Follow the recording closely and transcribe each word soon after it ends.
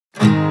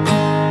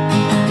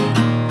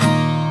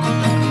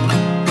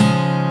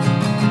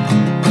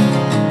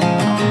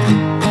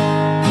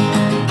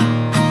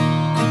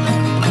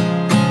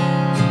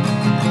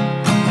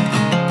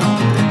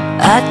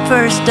At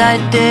first I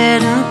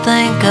didn't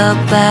think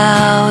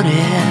about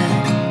it.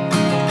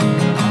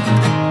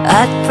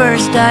 At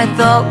first I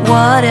thought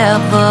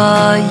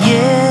whatever,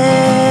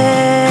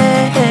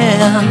 yeah.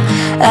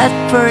 At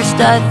first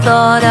I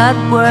thought I'd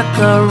work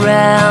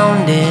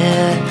around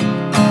it.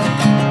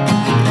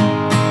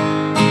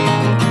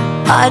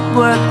 I'd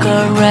work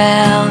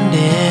around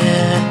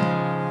it.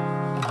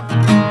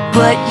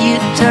 But you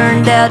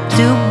turned out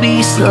to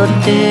be so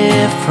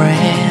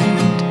different.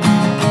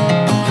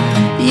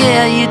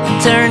 Yeah, you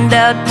turned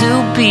out to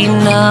be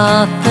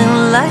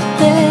nothing like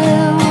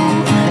them.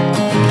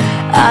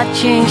 I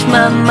changed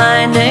my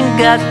mind and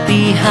got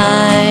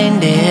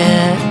behind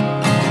it.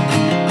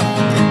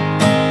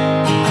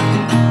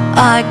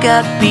 I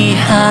got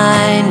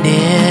behind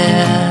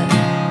it.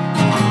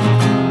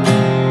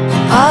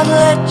 I'd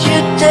let you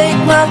take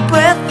my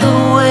breath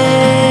away.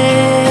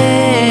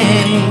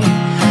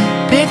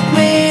 Pick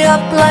me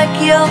up like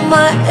you're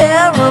my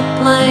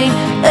aeroplane,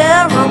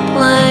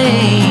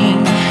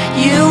 aeroplane.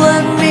 You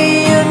and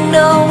me, you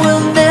know,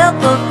 will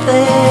never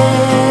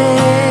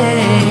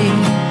fade.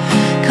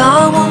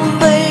 Come on,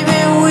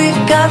 baby, we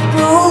got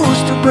rules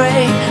to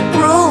break,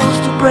 rules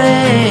to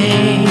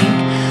break.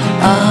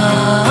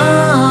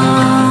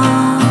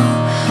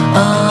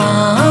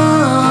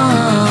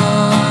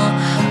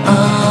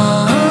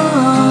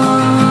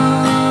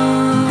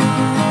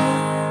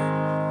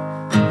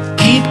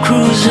 Keep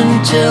cruising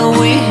till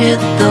we hit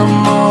the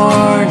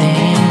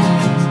morning,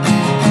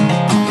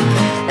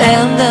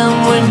 and then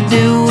we'll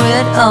do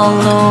it all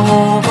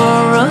over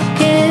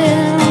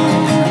again.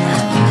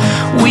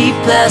 We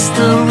pass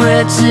the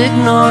reds,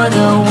 ignore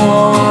the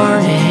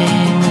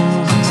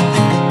warnings.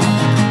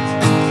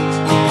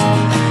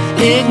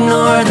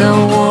 Ignore the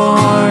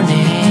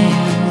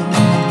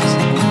warnings.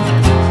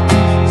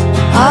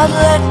 I'd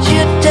let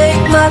you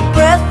take my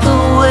breath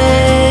away.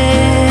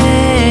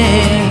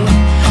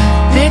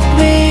 Pick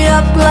me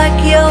up like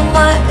you're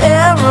my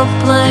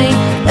aeroplane,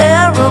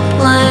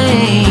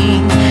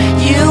 aeroplane.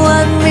 You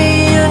and me,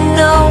 you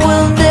know,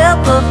 will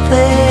never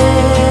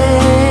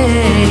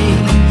fade.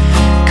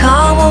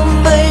 Come on,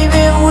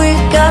 baby, we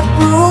got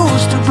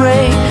rules to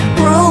break,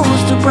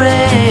 rules to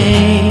break.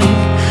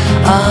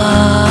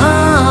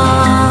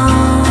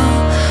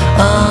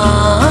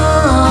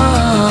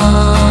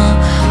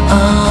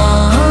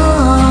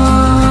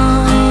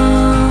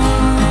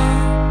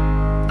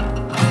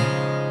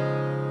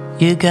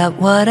 You got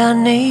what I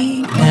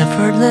need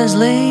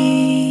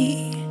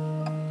effortlessly.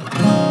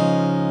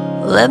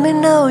 Let me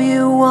know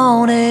you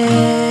want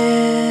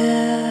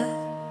it.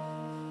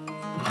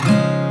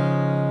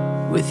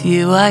 With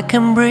you I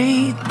can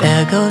breathe,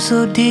 air goes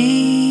so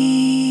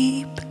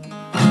deep.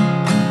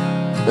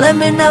 Let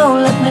me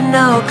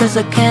know, cause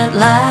I can't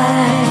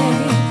lie.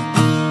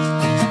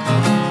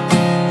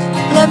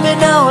 Let me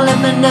know,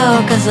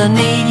 cause I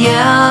need you.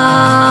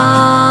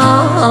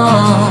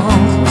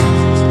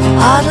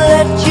 I'd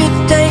let you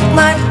take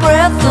my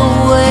breath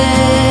away.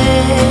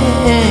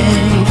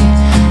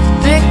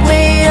 Pick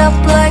me up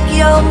like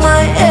you're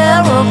my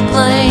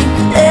aeroplane,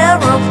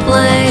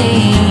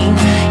 aeroplane.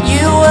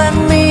 You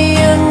and me,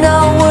 you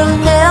know, will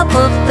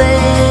never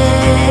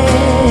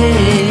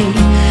fade.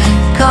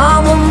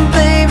 Come on,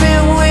 baby,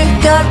 we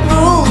got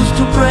rules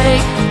to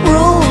break,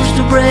 rules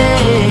to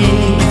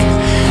break.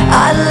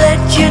 I'd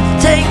let you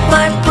take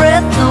my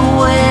breath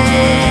away.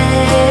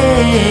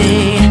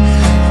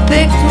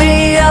 Pick me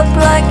up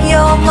like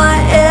you're my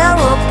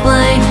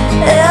aeroplane,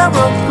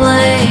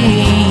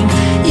 aeroplane.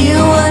 You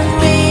and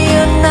me,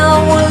 you know,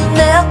 will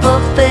never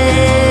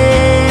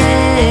fade.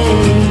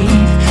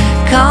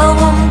 Come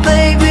on,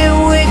 baby,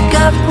 we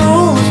got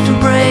rules to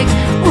break,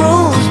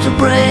 rules to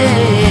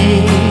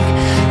break.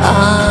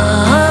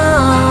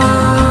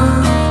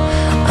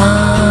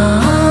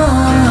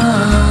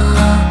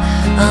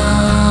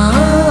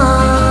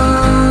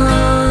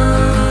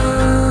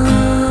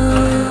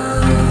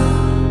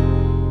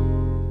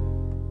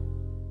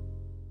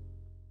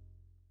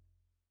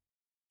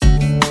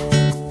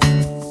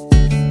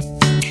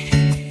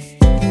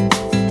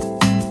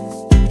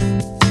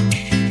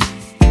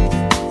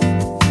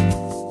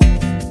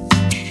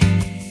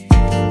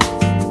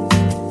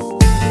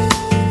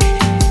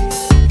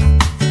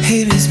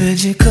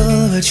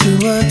 Magical, what you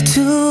up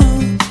to?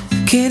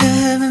 Can I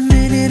have a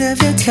minute of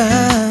your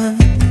time?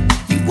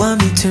 You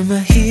want me to turn my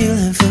heel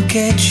and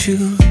forget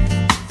you?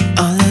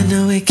 All I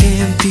know, it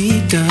can't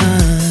be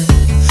done.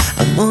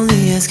 I'm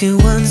only asking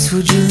once,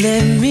 would you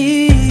let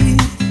me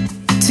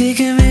take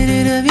a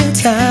minute of your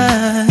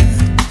time?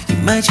 You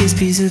might just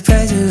be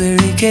surprised at where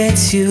it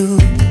gets you.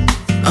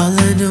 All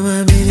I know,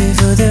 I'm in it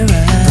for the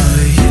ride.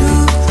 But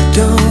you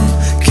don't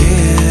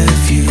care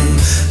if you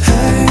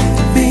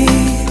hurt me.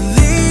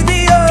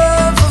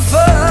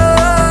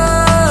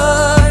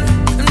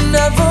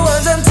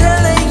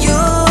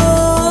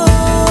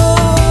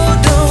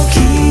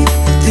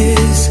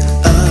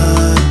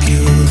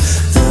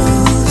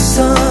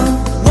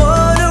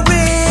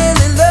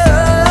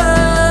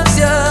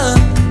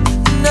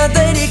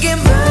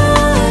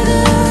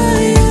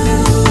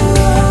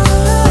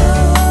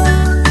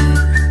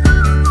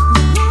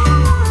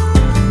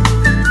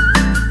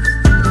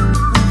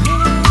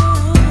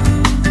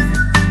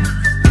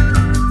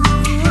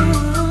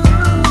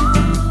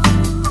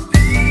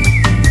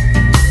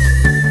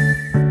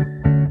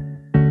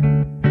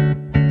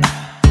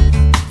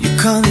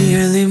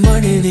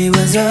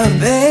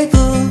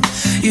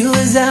 You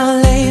was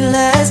out late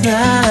last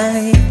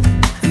night,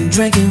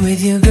 drinking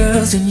with your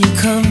girls and you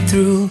come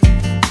through.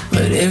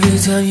 But every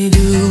time you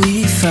do,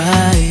 we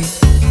fight.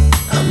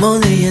 I'm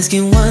only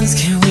asking once,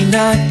 can we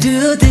not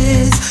do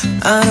this?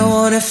 I don't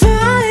wanna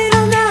fight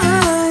all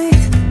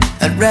night.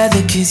 I'd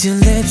rather kiss your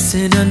lips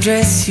and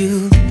undress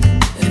you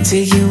and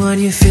take you on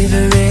your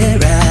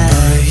favorite ride.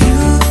 But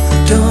you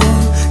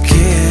don't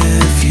care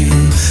if you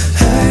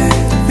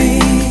hurt me.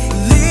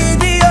 Lead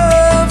me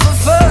on for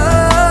fun.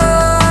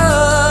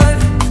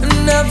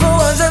 Not for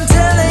once, I'm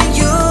telling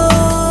you.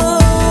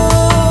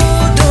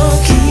 Don't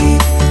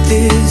keep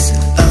this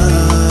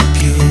up.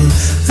 You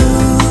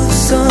lose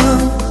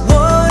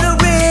someone who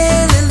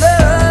really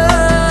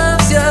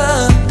loves you.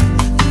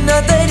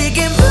 Not that he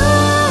can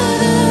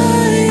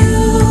bother you.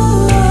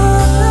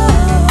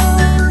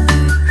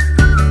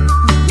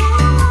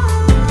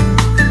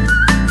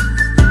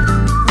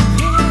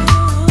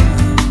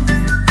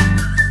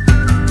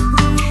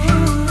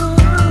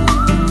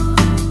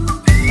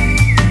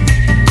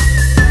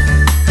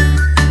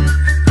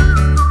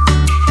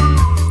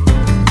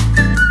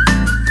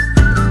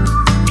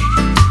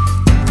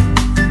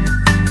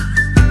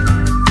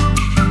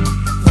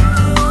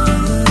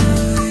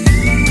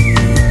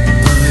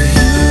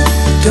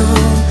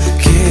 Don't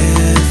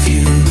care if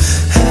you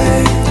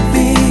hurt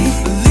me.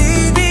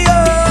 Lead me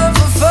on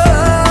for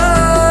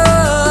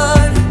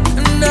fun.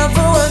 Not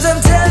for once, I'm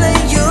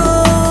telling you.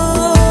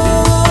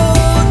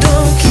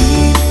 Don't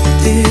keep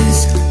this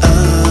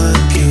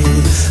up. You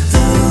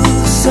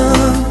lose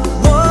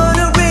someone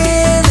who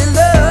really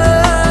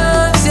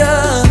loves you.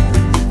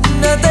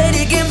 Not that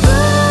he can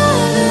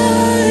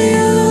bother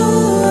you.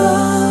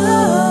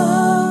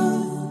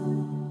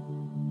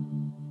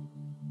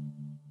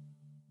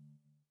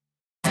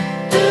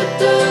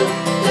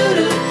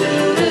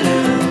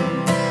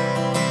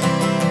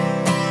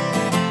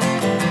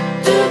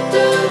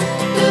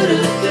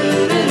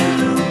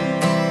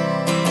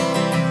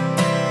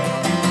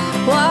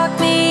 Walk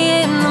me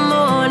in the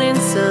morning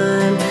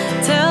sun.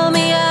 Tell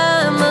me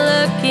I'm a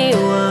lucky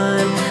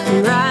one. I'm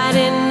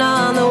riding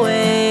on the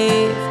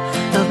wave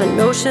of a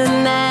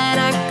notion that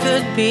I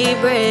could be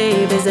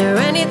brave. Is there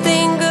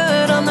anything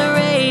good on the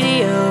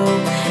radio?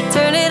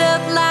 Turn it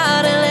up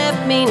loud and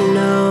let me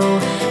know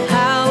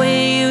how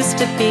it used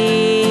to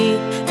be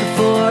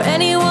before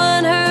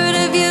anyone heard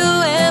of you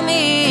and me.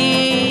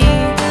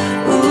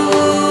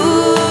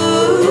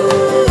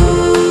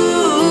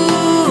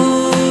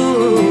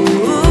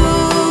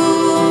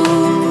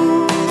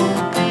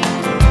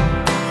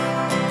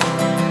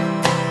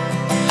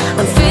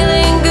 I'm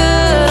feeling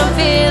good, I'm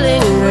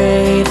feeling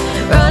great.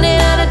 Running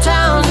out of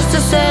town just to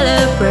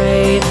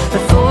celebrate. My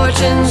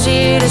fortune's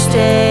here to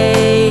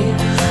stay.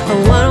 A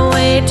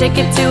one-way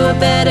ticket to a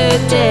better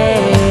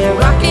day. A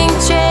rocking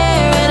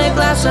chair and a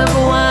glass of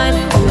wine.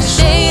 In the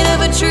shade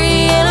of a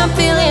tree and I'm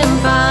feeling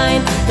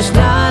fine. There's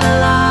not a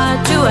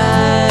lot to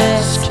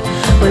ask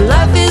when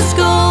life is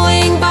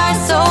going by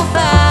so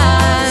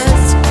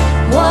fast.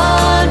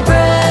 One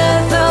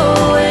breath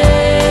away.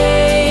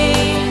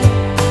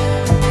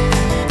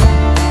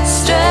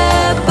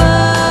 Step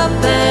up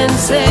and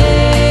say,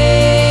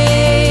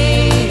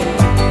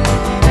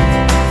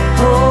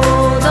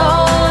 hold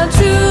on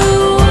to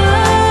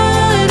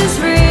what is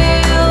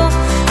real.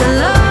 The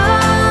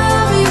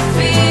love you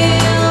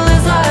feel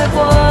is like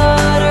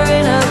water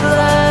in a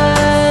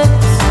glass.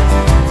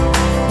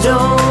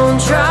 Don't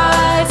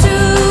try to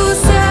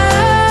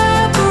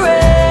separate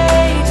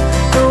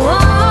the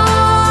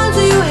ones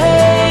you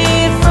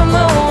hate from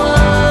the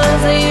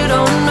ones that you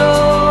don't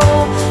know.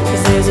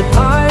 'Cause there's a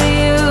part of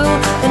you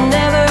that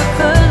never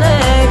could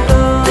let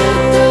go.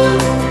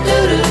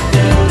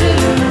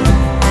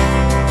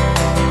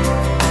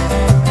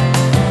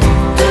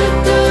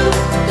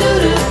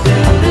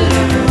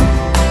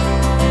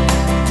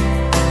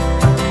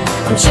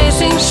 I'm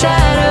chasing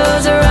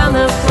shadows around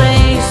the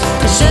place.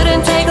 It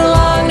shouldn't take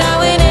long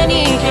now in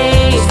any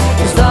case,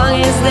 as long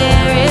as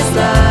there is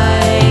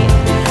light.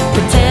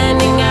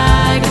 Pretending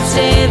I could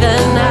stay the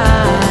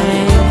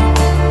night.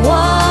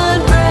 One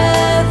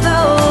breath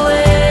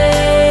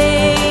away.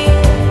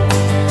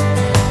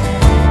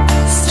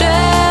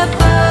 Step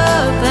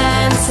up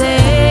and say,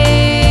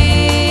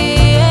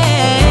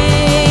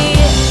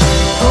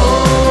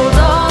 hold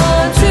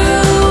on to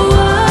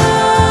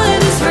what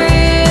is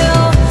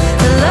real.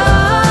 The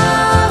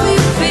love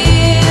you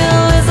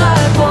feel is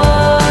like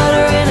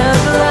water in a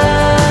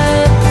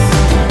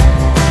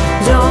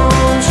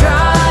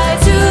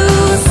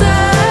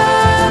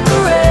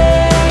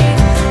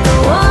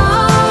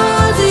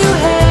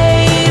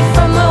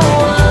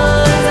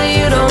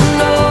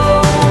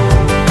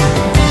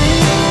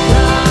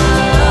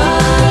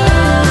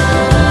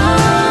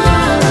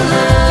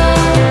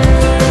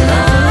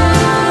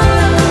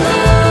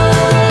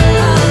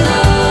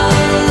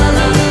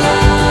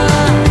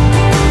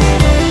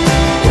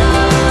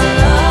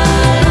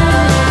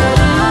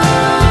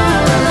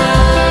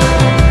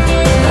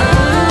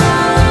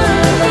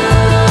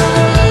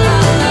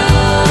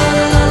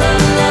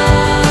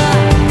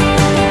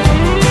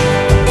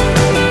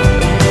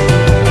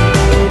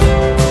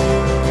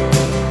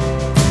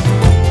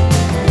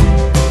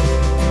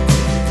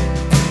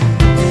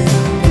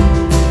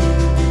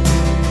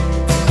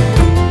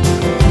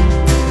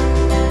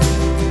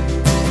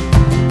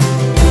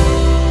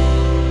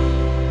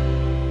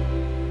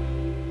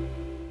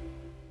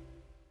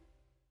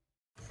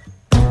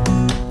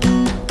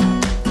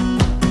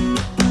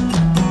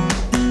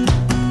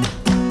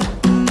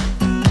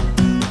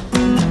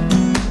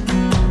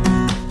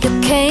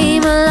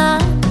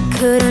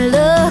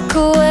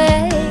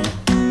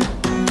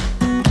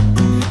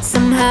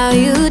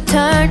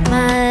turned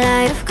my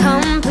life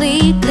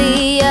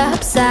completely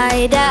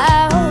upside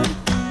down.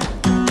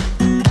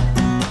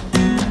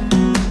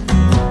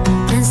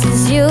 And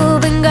since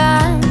you've been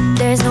gone,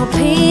 there's no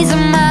peace of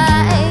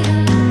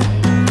mind.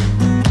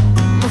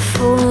 A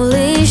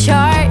foolish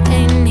heart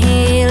and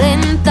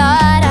healing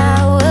thought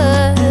I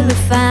would be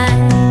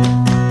fine.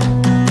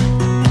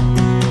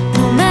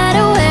 No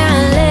matter where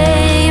I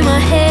lay my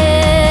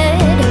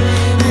head,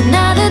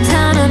 another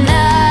town,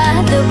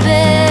 another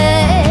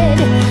bed.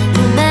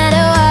 No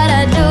matter what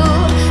I do,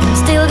 I'm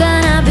still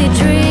gonna be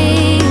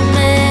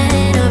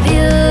dreaming of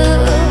you.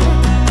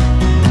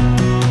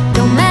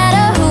 No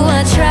matter who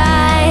I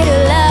try to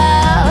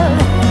love,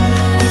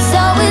 it's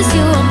always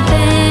you I'm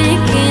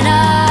thinking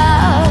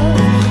of.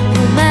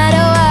 No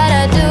matter what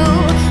I do,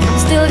 I'm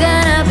still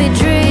gonna be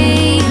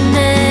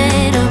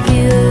dreaming of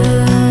you.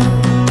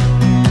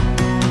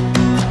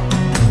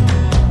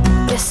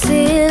 Your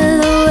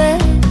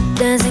silhouette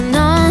dancing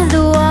on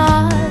the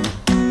wall.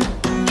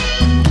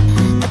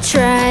 I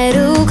try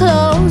to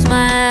close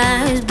my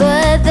eyes,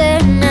 but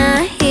then I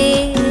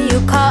hear you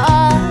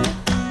call.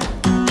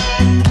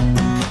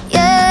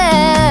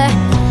 Yeah,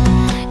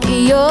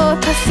 your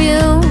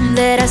perfume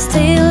that I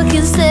still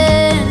can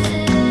stand.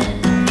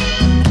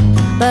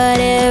 But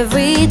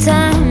every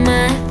time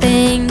I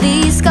think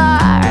these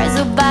scars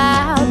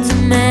about to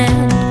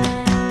mend.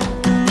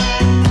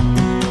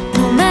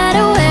 No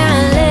matter where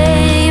I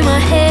lay my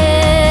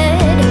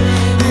head,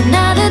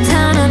 another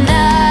town,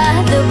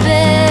 another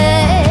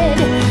bed.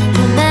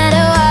 No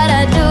matter what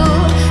I do,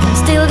 I'm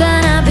still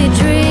gonna be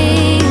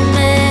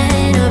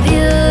dreaming of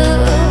you.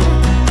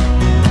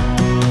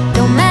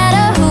 No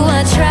matter who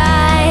I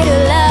try to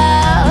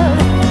love,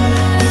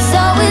 it's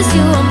always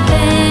you I'm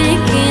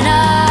thinking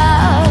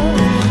of.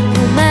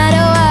 No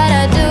matter what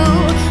I do,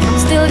 I'm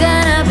still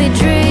gonna be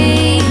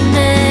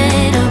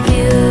dreaming of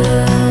you.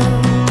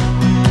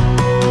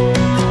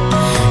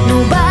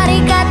 Nobody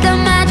got the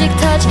magic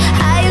touch.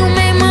 How you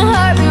make my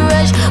heart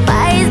rush?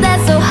 Why is that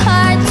so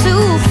hard to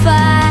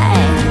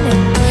find?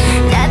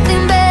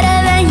 Nothing better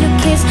than your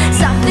kiss,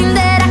 something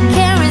that I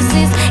can't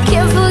resist.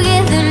 Can't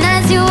forget the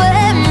nights you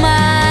were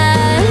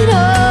mine.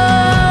 Oh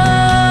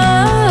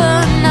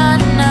no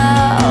no,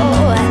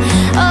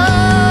 oh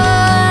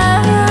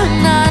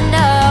no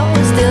no,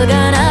 still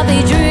gonna be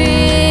dreaming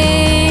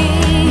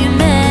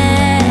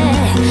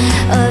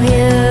of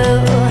you.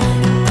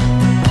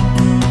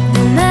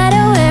 No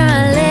matter where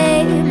I lay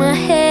my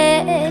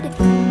head,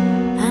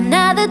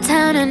 another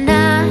town,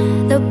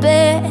 another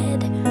bed.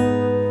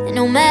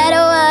 No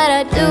matter what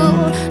I do,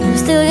 I'm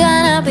still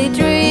gonna be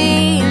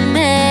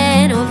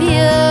dreaming of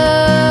you.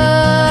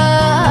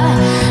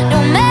 No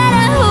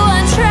matter who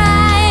I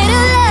try to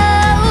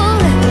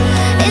love,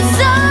 it's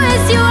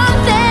always you I'm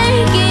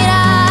thinking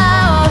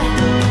of.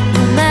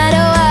 No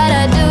matter what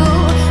I do,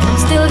 I'm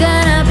still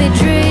gonna be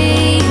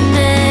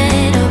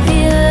dreaming of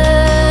you.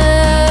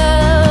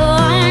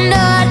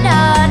 No, no,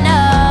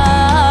 no.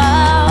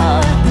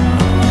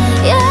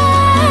 Yeah,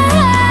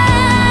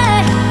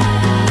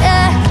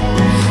 yeah.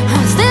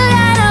 I'm still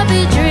gonna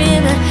be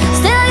dreaming,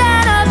 still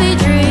gonna be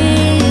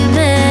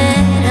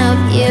dreaming of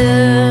you.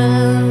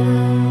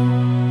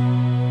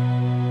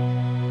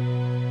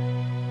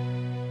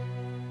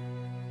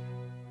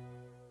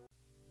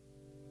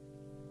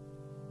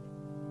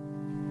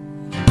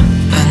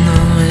 I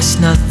know it's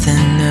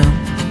nothing new,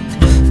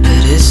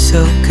 but it's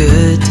so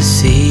good to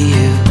see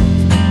you.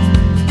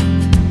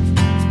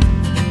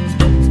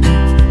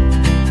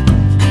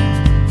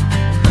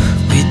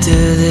 We do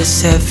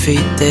this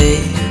every day,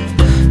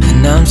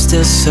 and I'm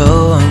still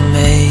so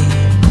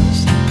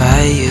amazed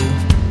by you.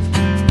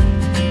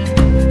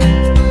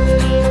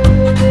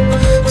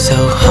 So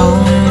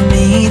hold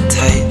me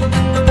tight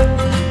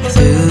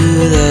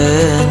through the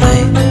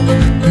night.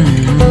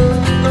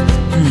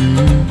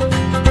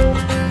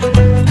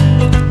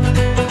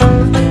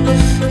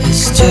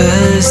 It's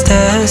just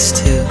us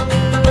two,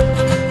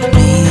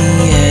 me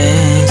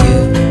and you.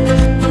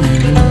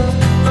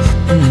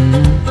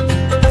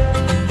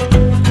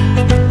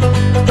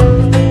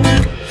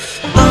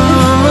 Oh,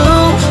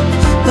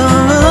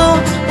 oh,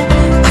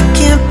 I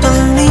can't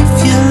believe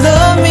you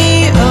love me.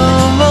 Oh,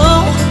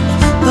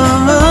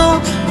 oh,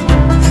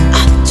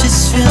 I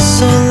just feel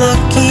so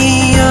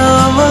lucky.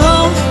 Oh,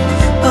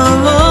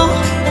 oh,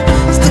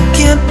 still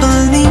can't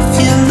believe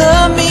you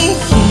love me.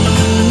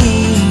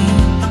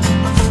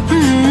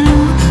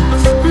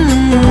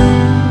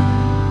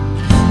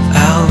 I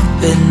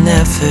hope it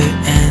never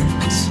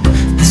ends,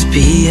 this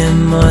being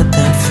more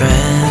than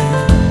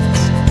friends.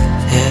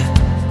 Yeah,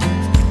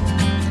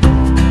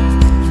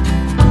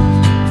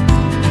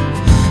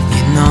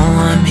 you know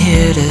I'm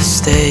here to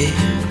stay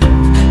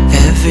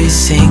every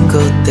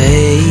single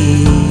day.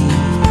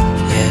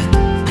 Yeah,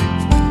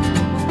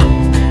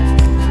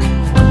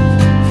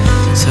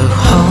 so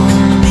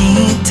hold me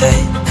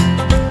tight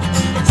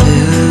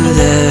through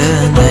the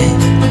night.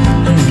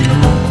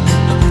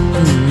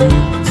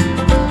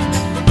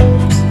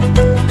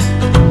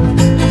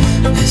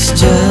 It's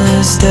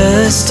just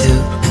us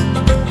two,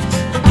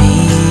 me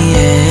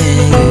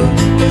and you.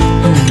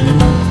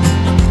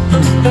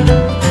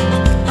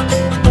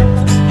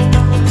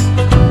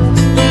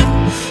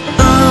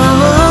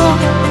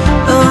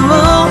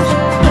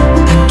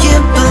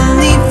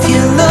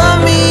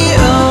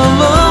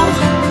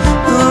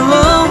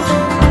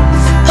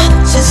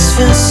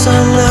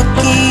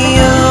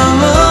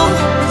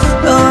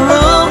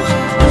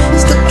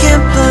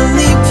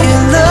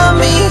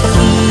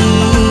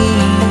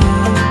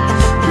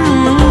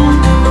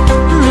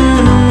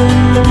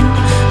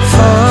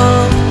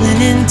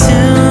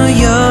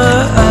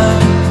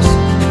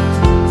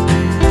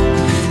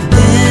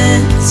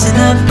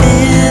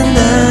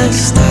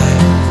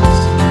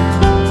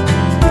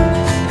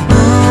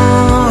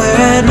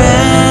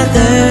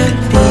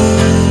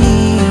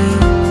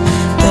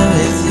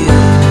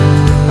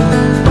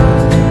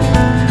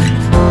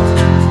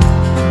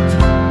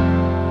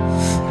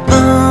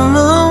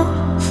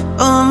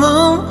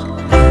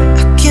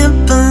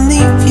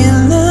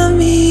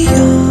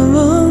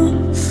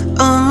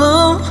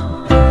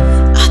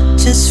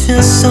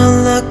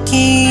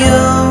 lucky.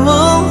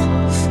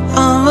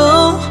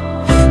 Oh,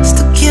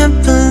 still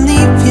can't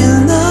believe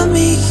you love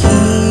me.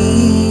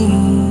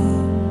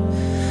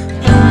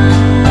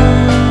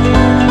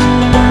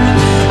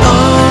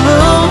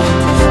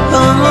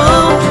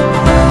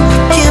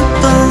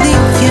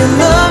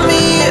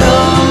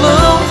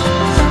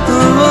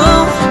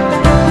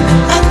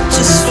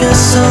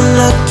 So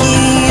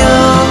lucky,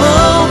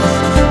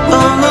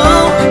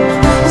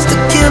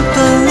 still can't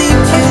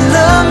believe you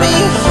love me.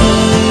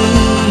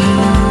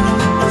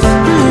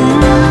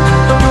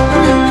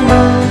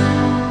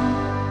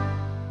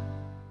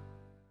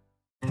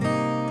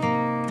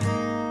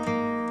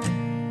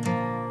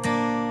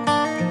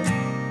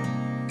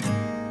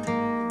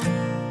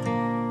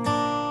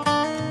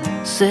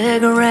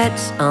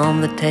 Cigarettes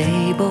on the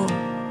table,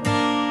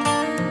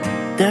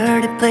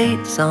 dirty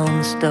plates on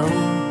the stove.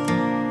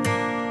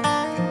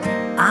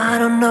 I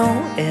don't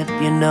know if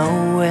you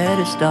know where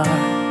to start,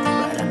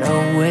 but I know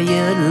where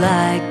you'd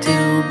like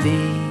to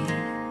be.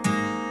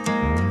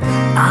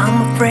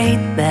 I'm afraid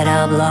that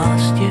I've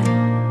lost you,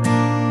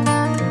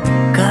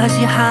 'cause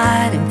you're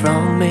hiding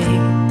from me.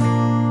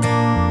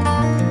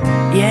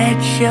 Yeah,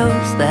 it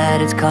shows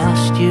that it's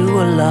cost you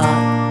a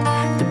lot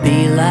to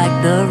be like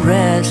the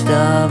rest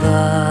of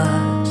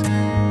us,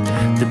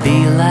 to be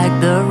like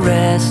the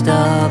rest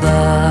of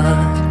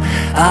us.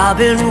 I've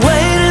been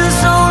waiting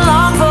so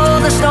long for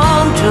the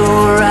storm to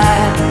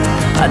arrive.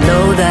 I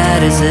know that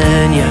is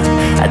in you,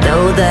 I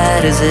know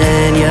that is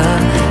in you.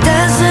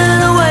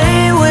 Dancing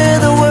away with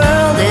the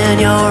world in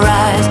your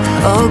eyes.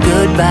 Oh,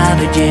 goodbye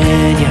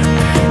Virginia,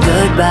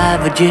 goodbye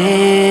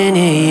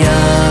Virginia.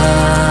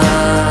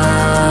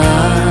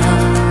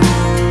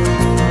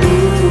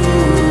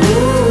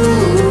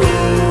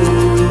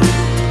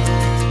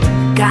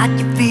 Got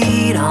your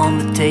feet on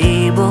the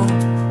table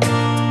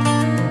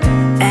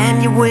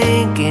and you're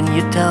winking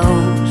your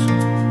toes.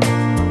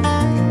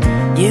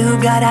 You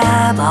got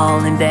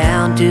eyeballing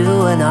down to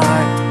an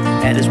art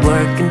that is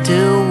working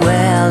too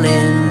well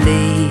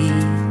indeed.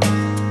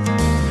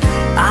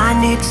 I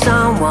need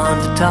someone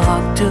to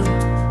talk to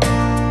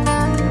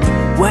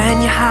when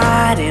you're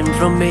hiding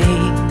from me.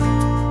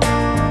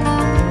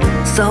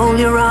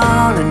 Soldier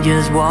on and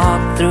just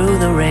walk through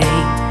the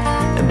rain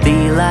and be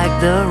like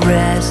the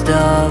rest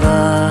of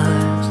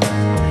us.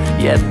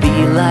 Yeah, be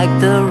like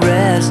the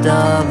rest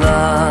of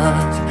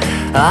us.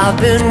 I've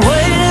been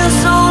waiting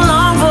so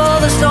long for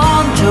the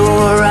storm to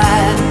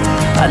arrive.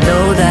 I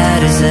know that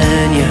is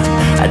in you,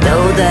 I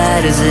know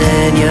that is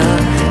in you.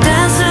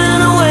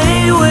 Dancing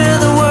away with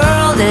the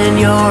world in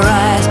your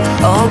eyes.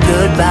 Oh,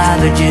 goodbye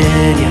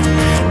Virginia,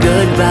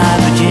 goodbye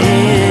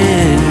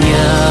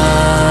Virginia.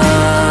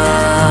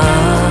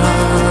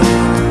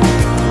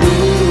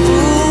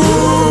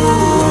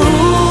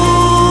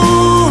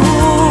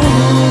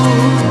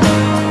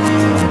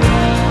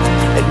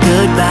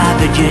 Goodbye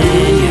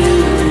Virginia.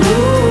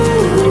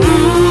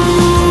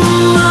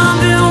 I've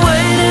been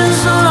waiting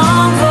so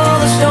long for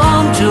the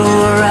storm to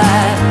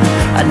arrive.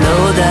 I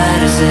know that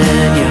is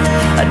in you,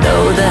 I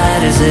know that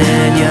is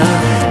in you.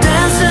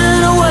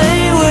 Dancing away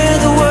with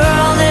the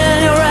world in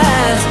your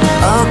eyes.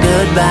 Oh,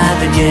 goodbye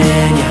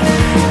Virginia,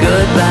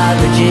 goodbye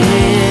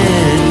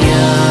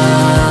Virginia.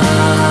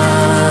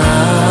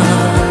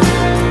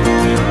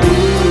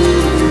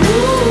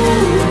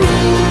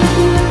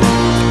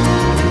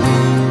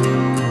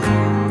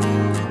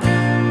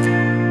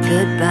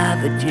 Goodbye,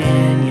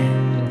 Virginia.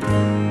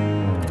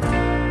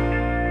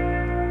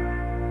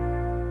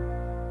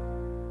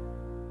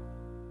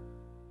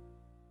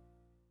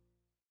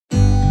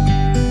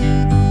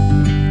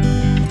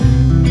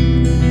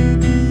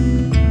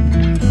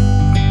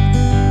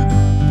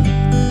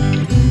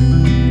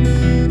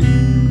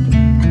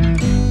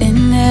 It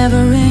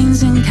never rains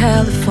in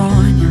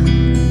California.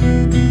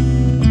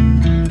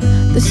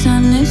 The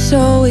sun is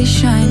always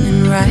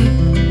shining bright.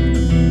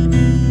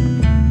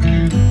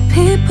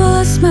 People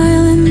are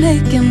smiling,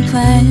 making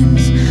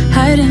plans,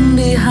 hiding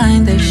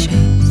behind their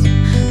shades,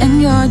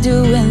 and you're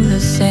doing the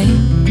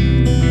same.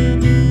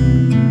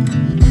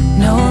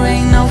 No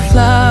rain, no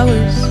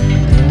flowers,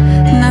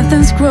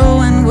 nothing's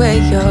growing where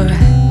you're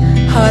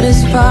at. Heart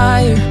is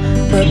fire,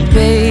 but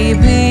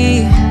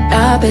baby,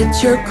 I bet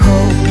you're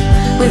cold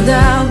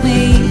without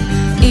me,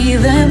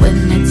 even when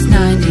it's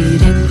 90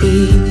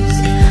 degrees.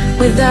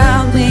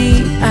 Without me,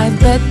 I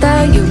bet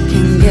that you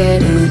can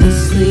get any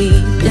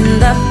sleep in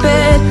that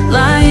bed,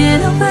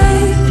 lying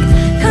awake.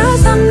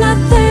 'Cause I'm not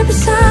there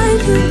beside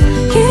you,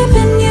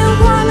 keeping you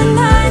warm and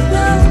I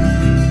know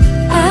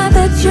I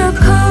bet you're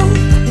cold.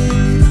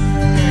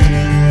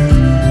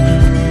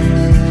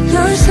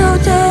 You're so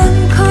damn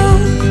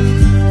cold.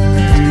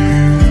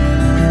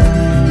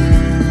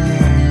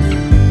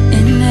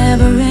 It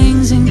never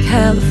rains in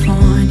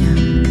California.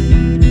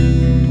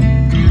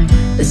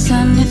 The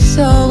sun is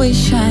always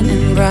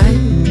shining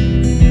bright.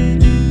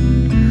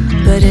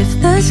 But if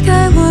the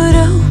sky would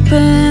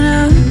open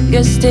up,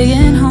 you're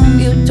staying home,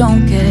 you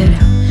don't get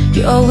out.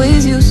 You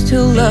always used to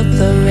love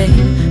the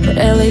rain, but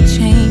LA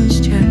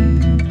changed you.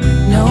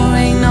 No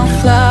rain, no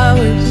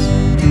flowers,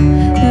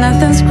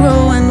 nothing's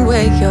growing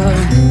where you're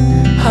at.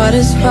 Hot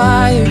as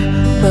fire,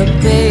 but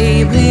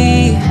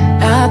baby,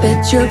 I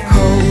bet you're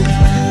cold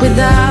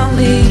without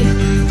me.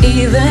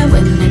 Even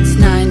when it's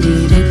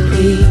 90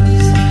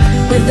 degrees.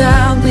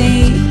 Without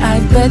me, I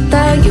bet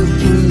that you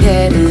can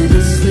get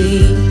any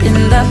sleep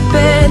in that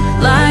bed,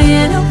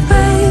 lying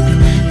awake.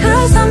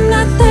 Cause I'm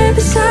not there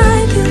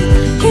beside you,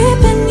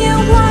 keeping you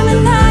warm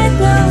at night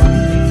now.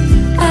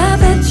 I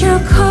bet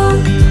you're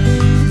cold.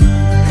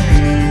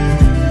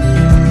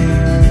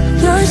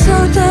 You're so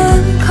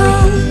damn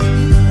cold.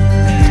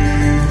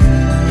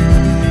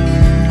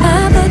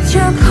 I bet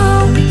you're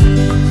cold.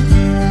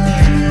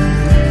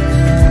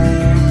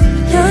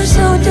 You're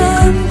so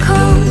damn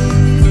cold.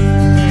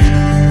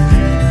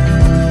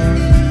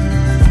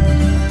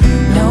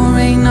 No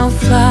rain, no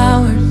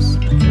flowers,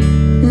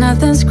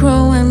 nothing's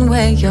growing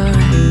where you're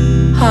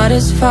at. Hot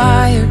as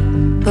fire,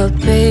 but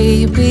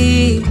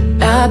baby,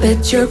 I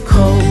bet you're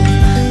cold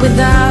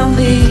without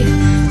me.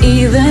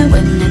 Even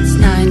when it's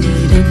 90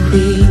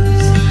 degrees.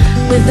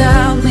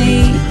 Without me,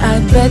 I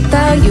bet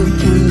that you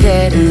can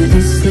get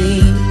any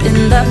sleep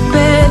in that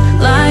bed,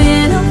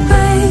 lying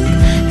awake.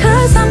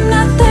 Cause I'm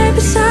not there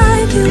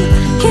beside you,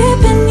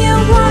 keeping you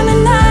warm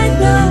at night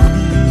now.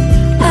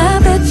 I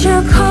bet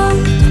you're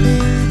cold.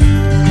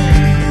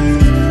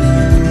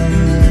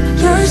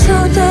 You're so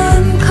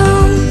damn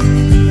cold.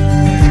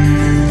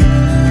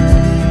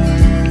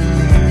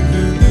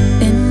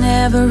 It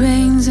never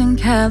rains in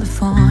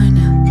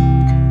California.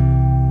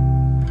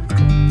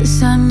 The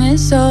sun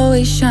is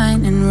always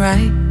shining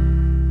bright.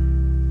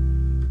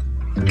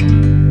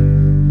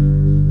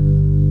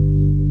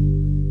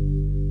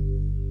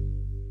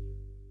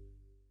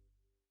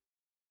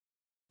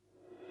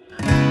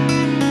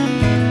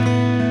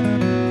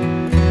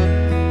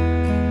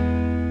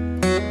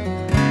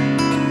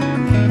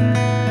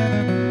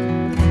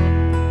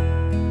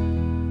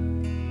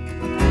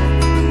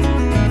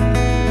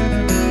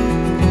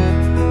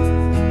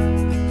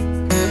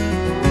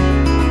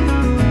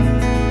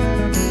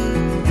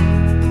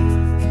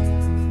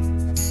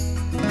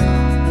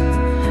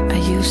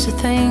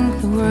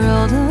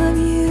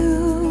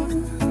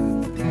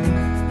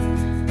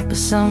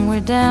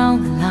 Somewhere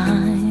down the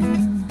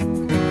line,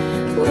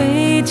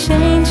 we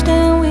changed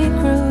and we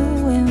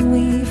grew and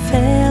we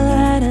fell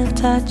out of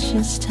touch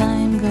as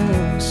time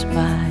goes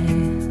by.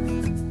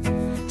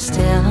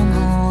 Still I'm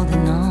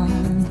holding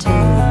on to you.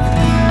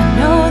 I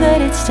know that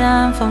it's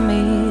time for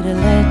me to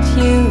let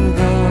you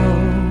go.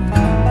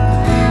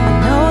 I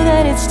know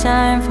that it's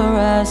time for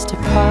us to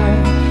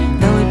part,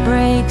 though it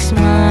breaks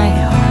my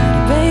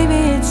heart. Baby,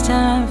 it's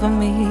time for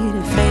me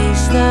to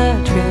face the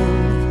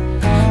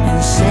truth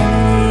and say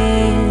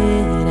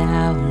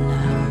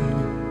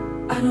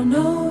I don't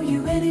know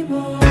you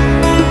anymore.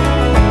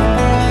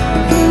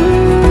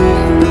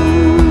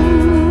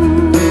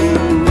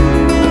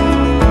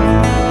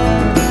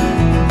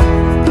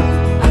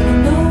 I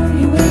don't know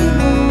you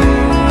anymore,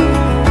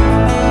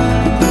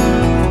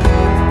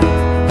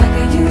 like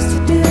I used to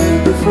do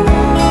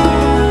before.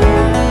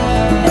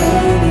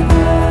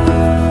 Anymore.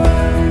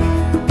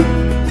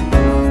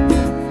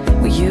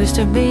 We used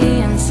to be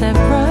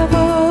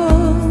inseparable.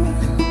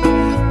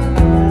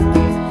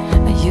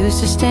 I used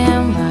to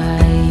stand by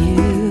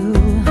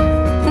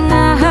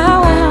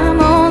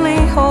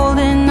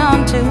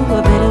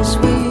a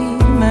bittersweet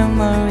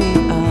memory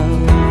of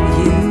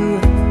you.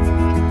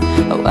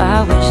 Oh, I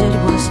wish it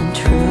wasn't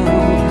true.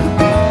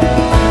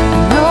 I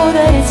know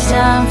that it's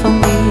time for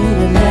me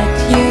to let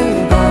you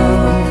go.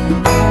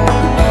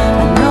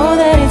 I know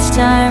that it's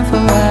time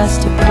for us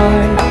to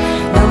part,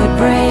 though it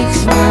breaks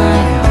my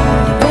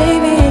heart.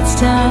 Baby, it's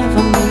time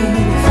for me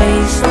to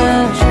face the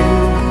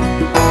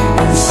truth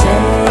and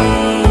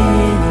say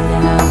it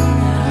out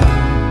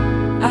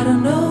loud. I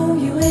don't know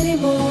you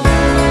anymore.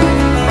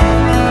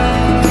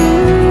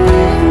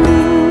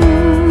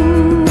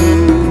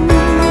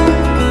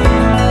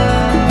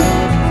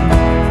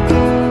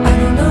 I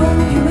don't know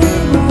you anymore.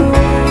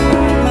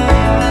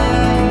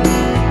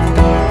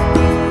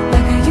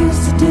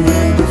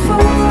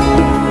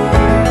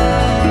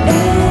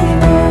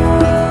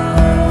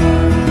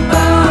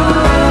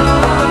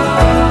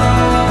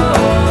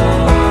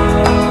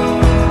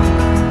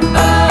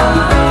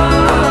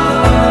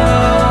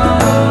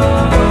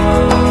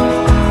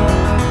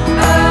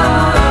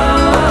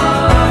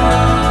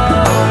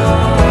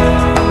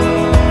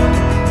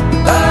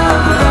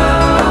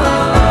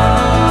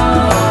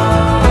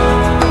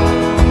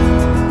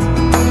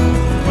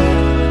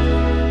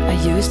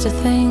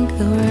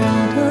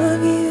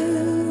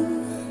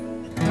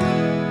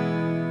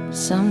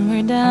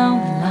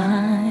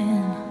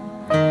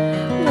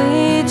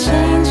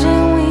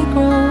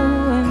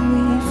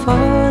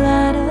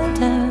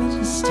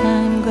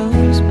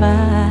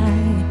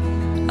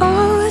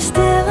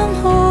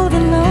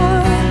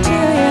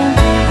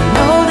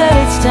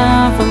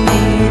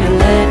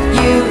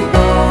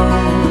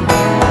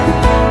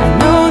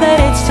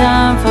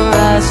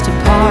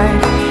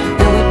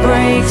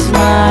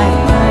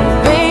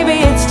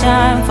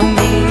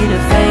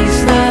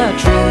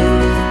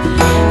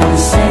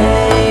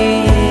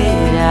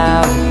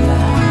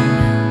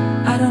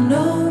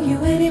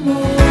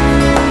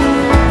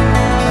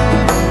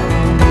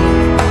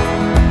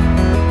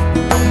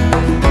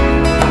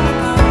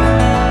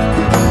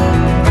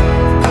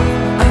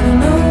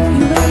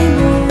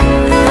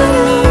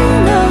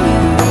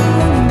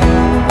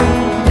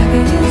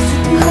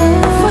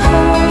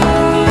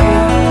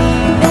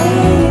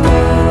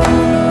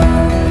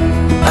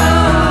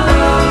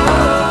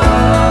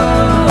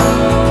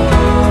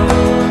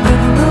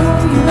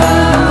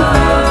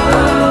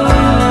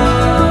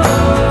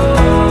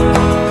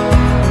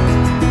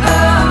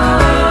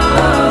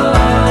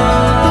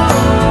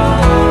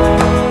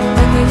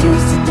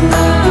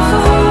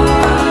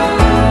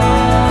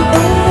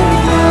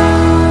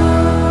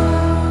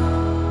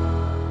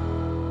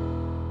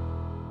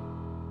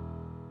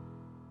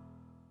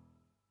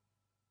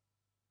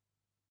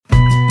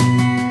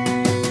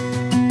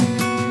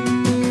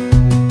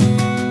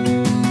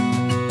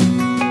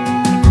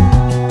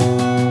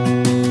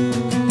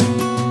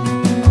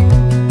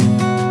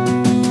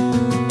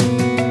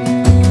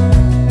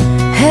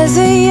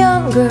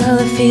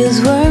 the fields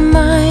were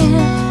mine.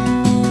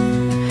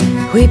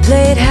 We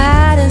played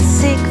hide and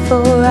seek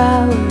for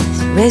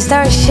hours, raised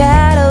our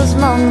shadows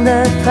among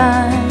the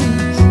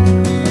pines.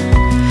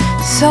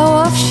 So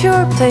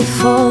offshore,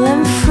 playful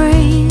and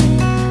free,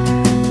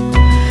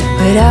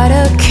 without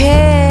a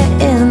care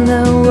in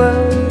the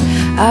world.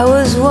 I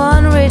was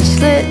one rich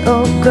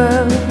little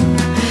girl,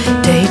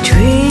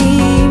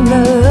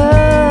 daydreamer,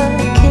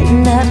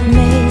 kidnap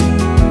me.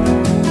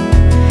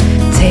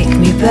 Take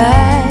me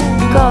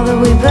back, all the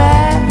way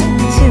back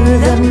to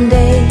them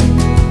days,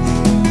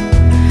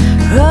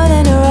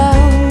 running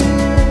around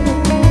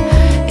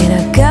in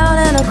a gown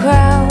and a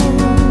crown,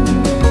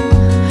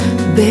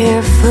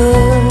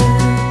 barefoot.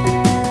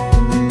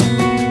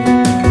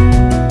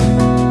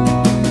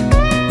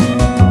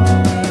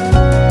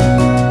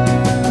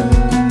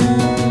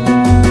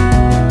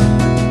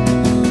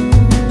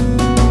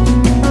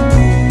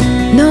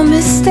 No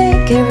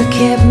mistake ever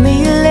kept me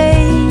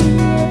late.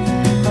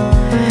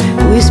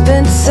 We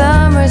spent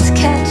summers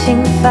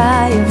catching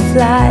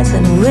fireflies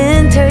and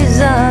winters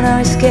on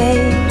our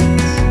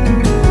skates.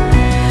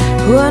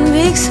 One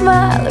big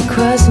smile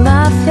across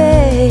my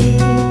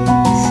face.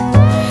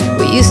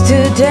 We used to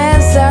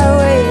dance our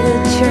way to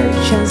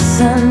church on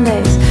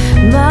Sundays.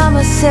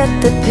 Mama set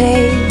the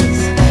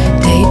pace.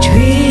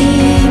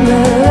 Daydreamer,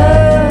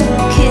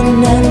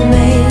 kidnap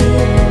me.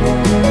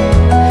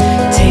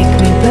 Take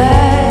me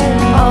back,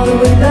 all the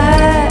way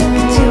back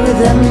to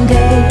them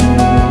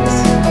days,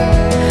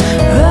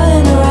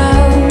 running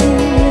around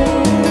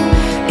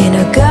in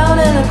a gown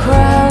and a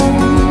crown,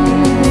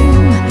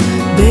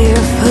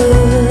 barefoot.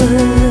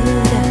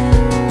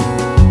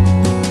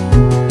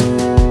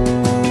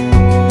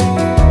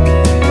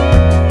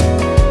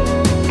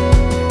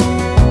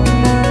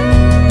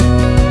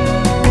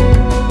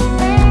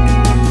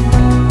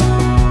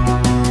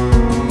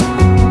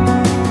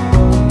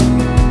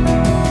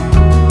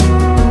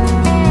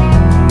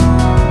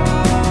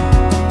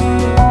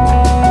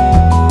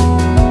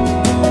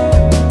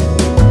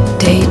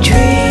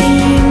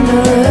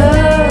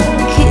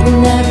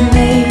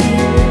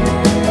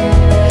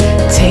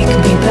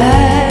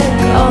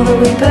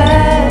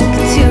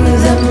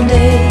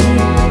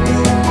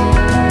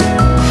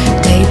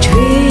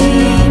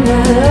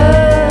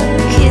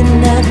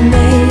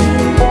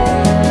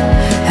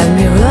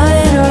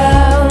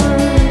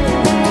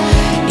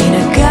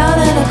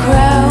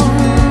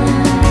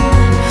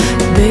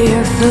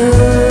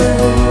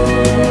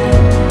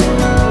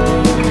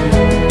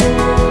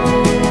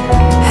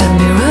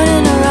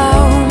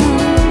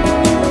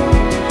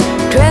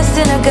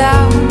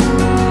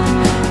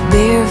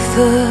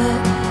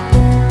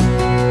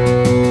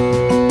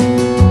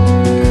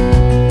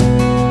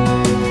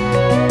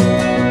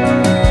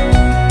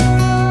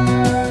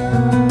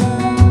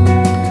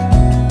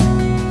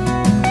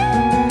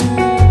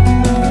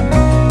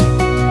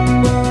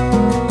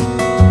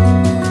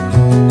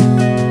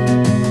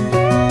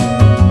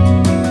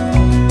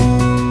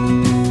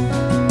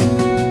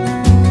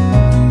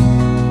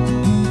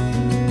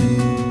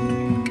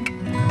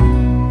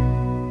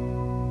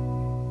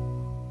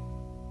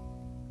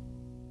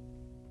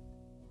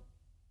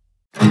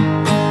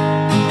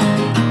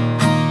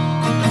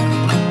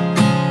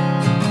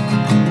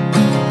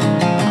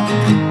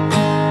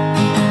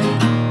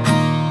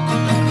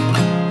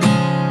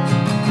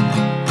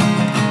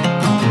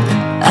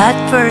 At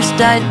first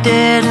I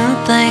didn't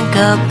think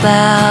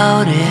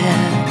about it.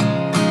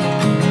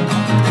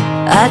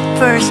 At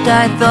first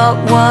I thought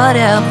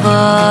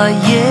whatever,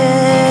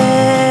 yeah.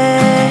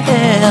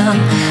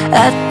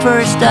 At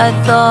first I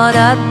thought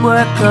I'd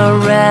work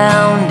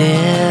around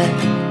it.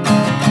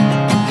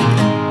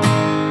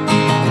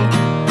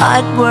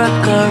 I'd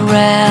work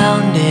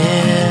around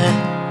it.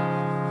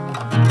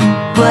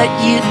 But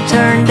you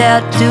turned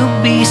out to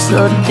be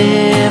so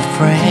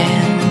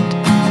different.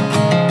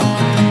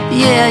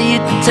 Yeah, you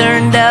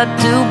turned out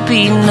to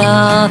be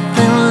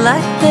nothing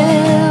like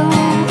them.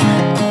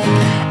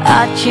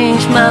 I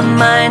changed my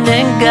mind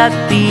and got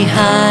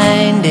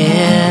behind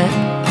it.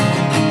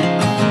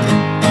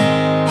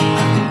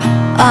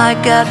 I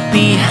got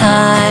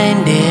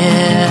behind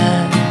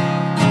it.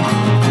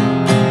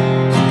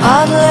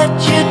 I'd let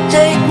you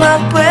take my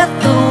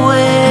breath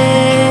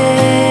away.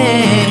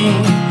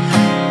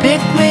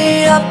 Pick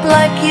me up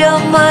like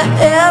you're my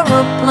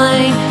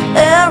aeroplane,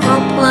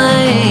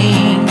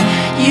 aeroplane.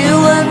 You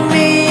and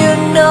me, you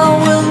know,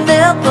 will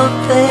never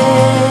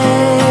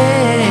fade.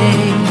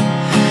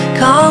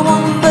 Come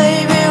on,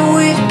 baby,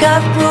 we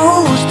got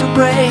rules to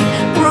break,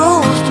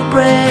 rules to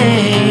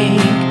break.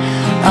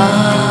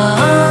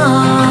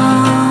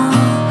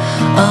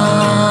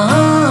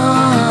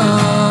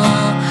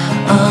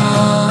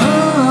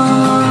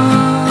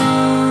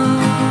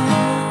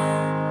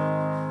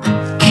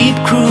 Keep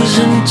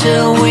cruising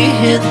till we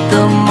hit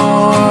the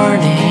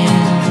morning,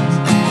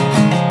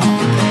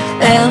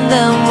 and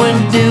then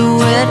we'll do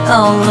it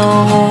all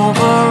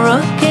over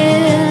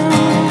again.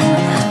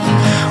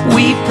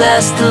 We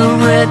pass the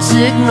reds,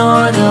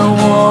 ignore the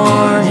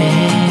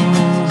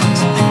warnings.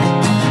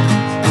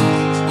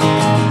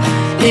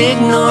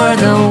 Ignore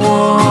the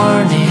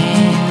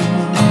warnings.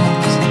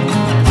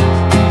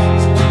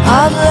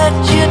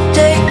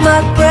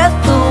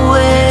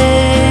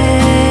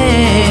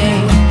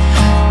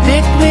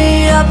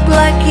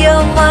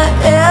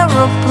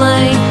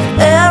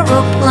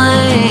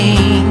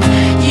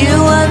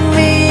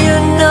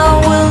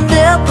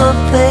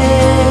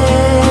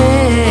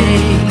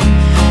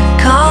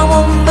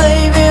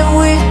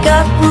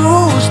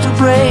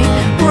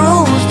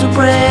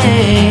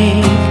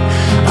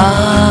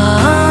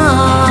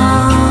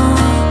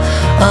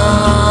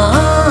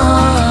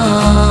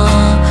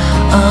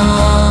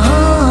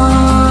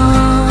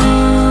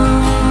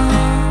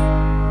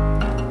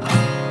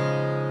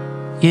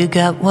 You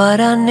got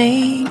what I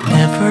need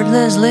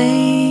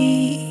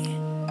effortlessly.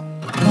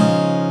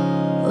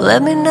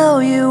 Let me know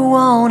you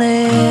want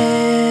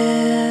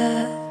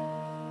it.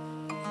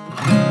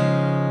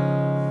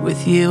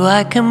 With you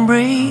I can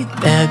breathe,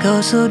 air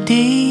goes so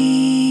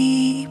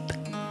deep.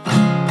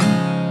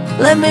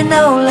 Let me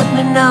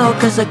know,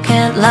 cause I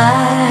can't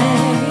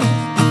lie.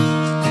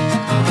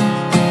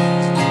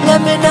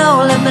 Let me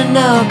know,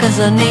 cause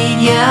I need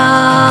you.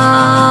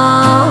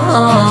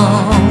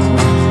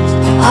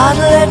 I'd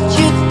let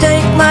you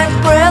take my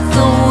breath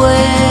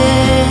away.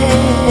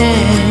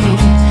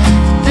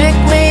 Pick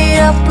me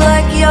up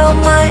like you're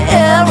my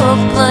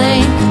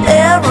aeroplane,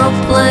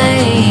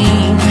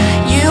 aeroplane.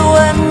 You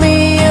and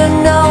me, you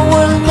know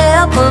we'll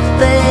never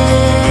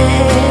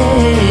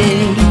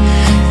fade.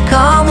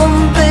 Come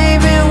on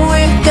baby,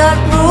 we've got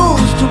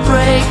rules to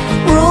break,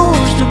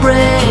 rules to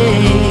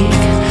break.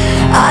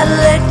 I'd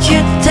let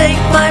you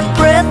take my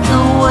breath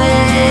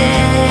away.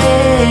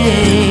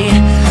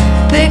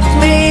 Pick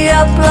me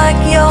up like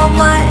you're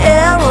my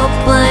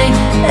aeroplane,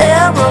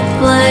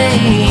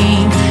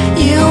 aeroplane.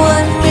 You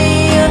and me,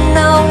 you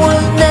know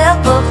we'll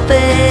never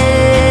fade.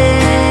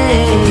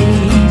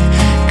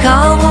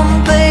 Come on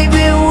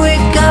baby, we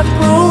got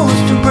rules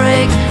to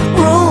break,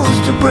 rules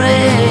to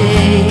break.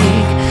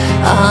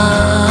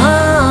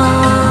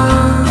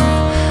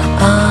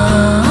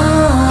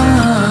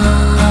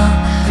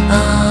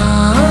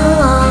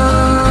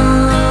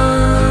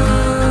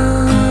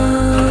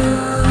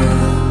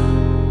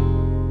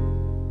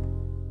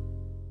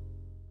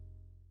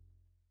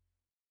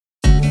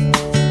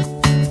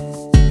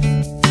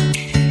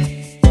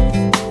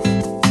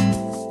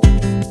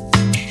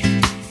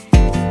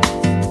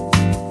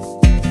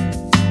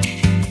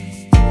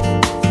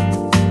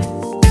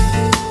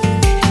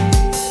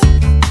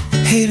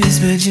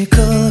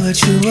 Magical, what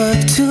you up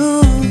to?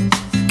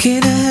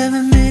 Can I have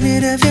a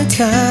minute of your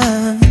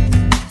time?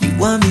 You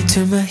want me to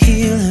turn my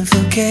heel and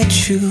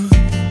forget you?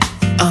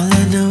 All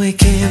I know, it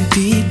can't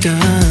be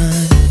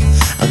done.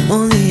 I'm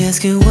only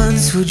asking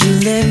once, would you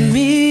let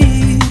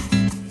me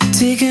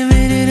take a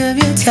minute of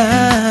your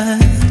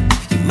time?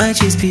 You might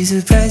just be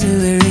surprised at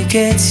where it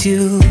gets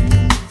you.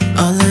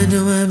 All I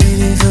know, I'm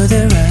in it for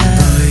the ride.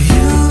 But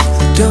you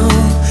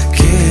don't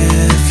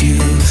care if you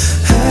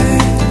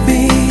hurt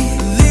me.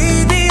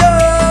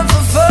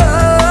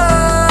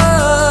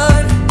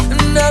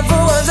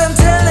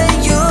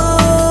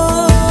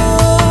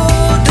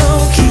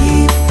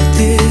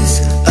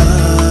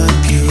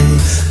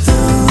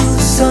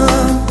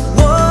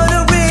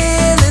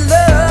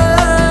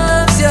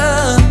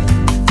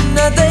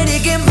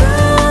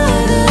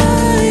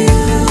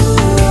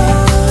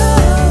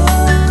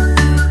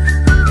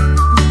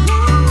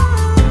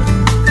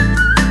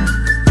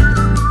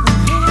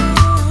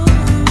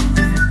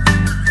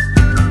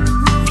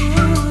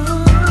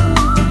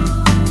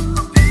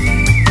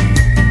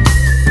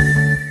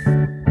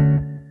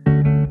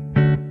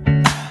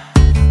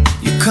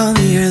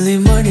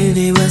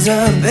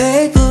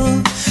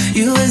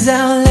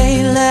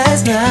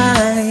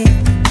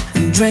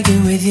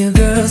 Drinking with your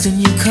girls and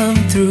you come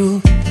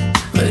through,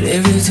 but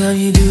every time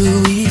you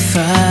do we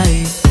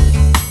fight.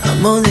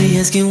 I'm only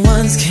asking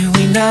once, can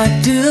we not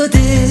do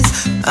this?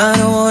 I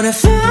don't wanna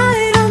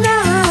fight all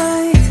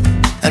night.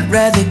 I'd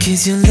rather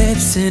kiss your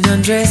lips and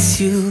undress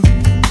you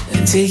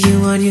and take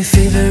you on your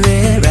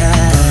favorite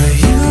ride. But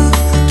you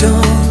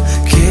don't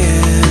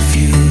care if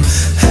you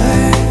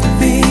hurt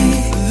me.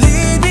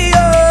 Lead me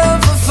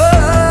on for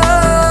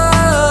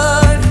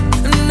fun.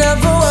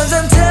 Never once,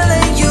 I'm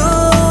telling you.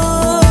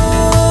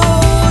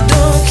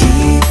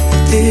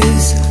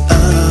 This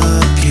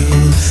up, you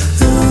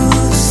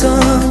lose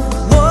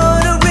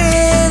someone who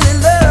really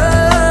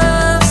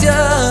loves ya.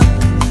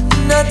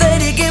 Not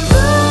that he can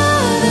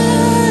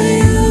bother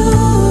you.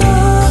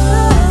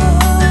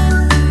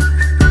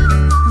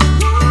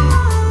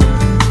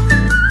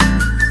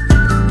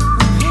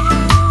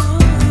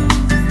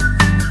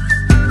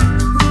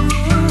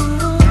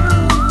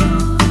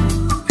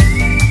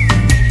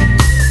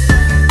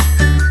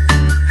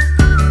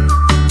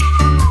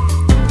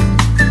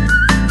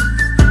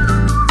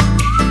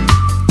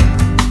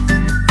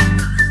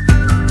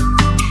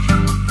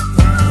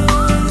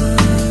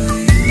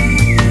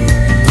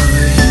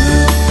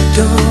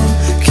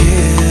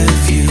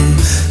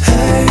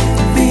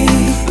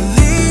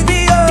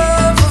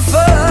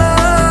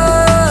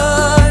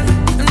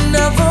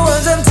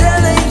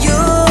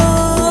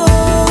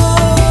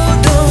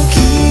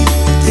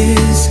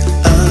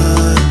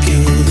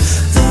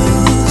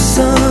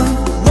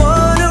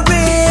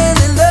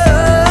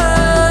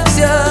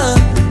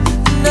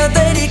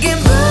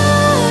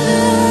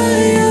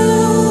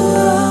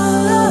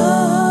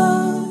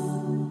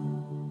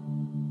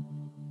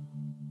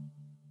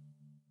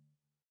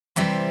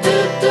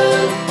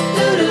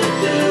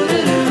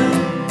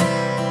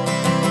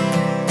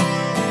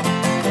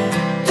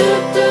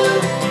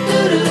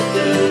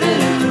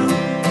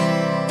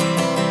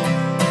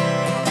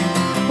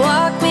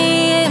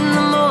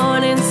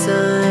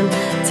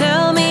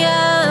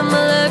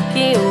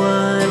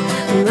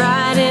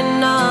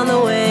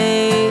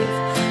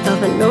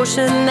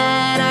 notion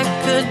that I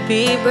could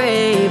be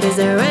brave. Is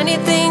there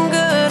anything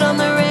good on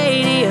the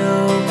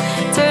radio?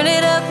 Turn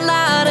it up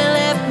loud and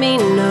let me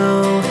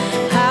know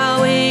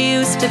how it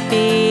used to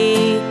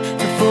be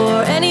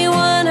before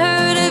anyone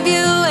heard of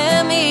you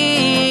and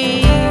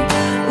me.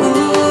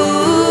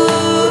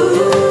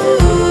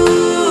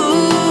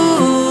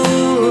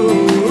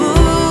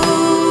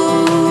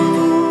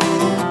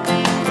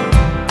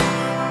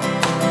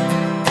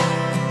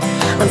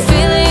 I'm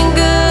feeling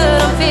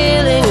good, I'm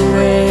feeling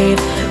great.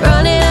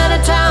 Running out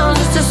of town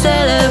just to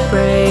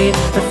celebrate.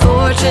 But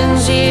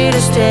fortune's here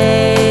to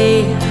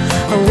stay.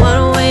 A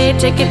one-way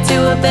ticket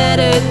to a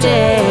better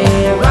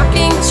day. A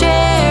rocking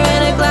chair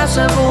and a glass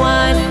of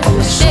wine in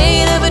the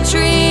shade of a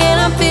tree, and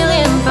I'm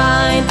feeling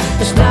fine.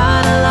 There's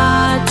not a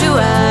lot to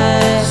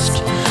ask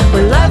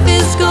when life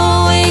is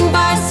going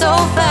by so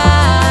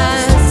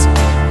fast.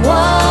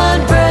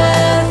 One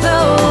breath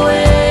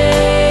away.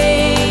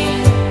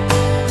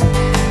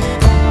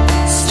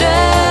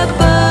 Step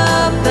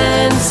up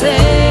and say,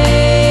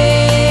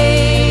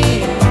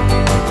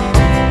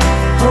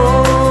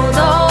 hold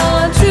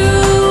on to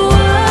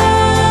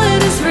what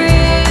is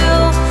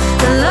real.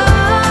 The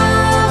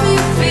love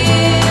you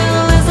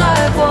feel is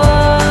like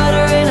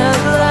water in a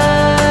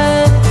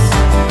glass.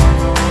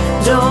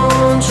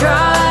 Don't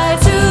try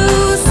to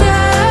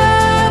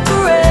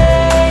separate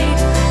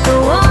the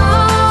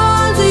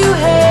ones you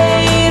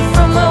hate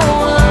from the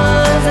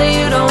ones that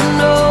you don't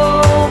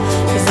know.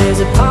 'Cause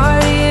there's a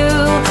part of you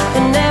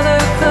that never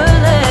could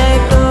let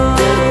go.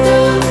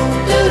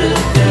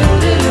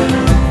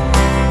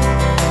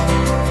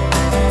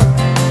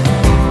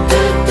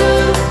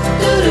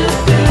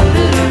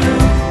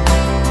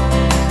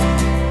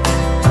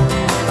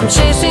 I'm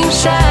chasing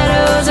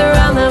shadows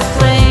around the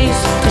place.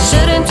 It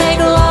shouldn't take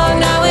long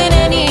now in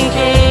any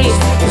case,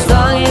 as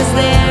long as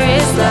there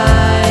is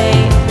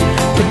light.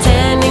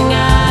 Pretending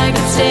I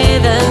could stay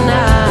the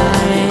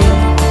night.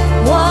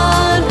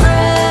 One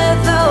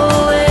breath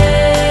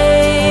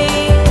away.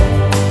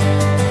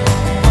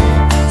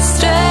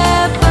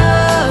 Step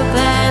up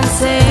and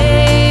say,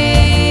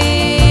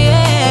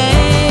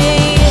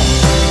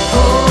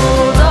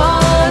 hold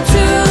on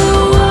to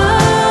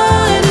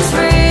what is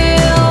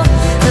real.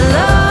 The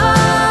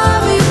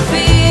love you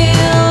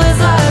feel is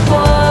like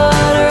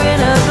water in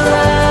a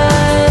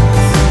glass.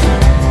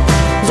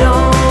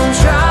 Don't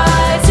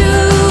try to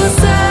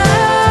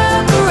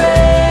separate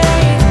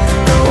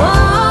the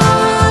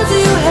ones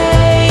you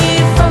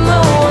hate from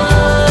the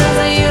ones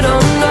that you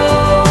don't know.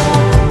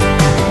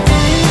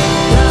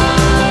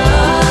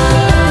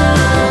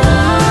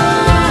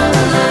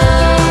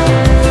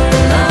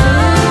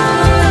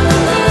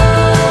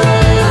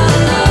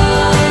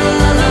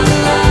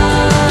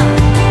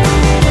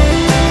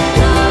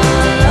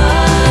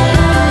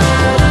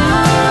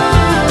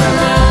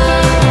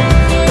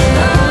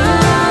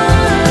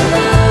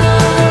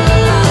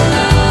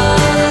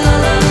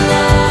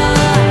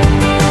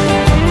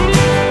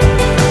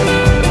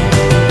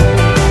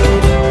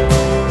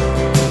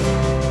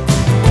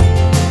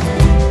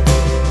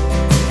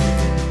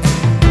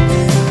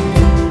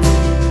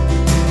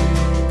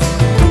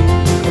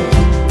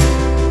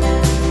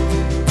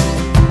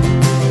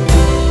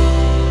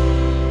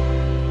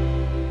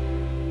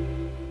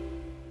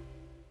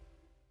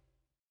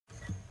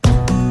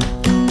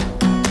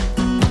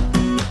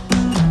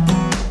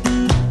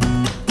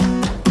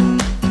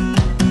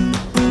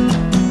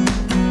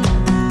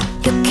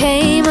 You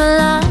came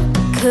along,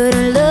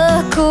 couldn't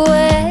look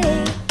away.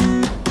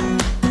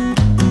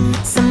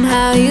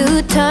 Somehow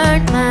you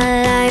turned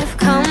my life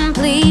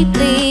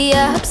completely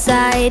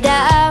upside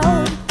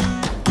down.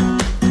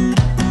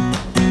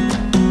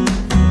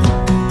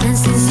 And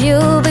since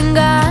you've been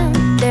gone,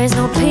 there's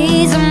no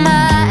peace of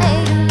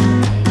mind.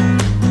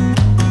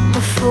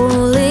 A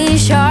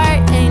foolish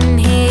heart and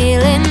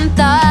healing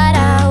thought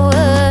I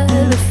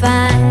would be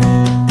fine.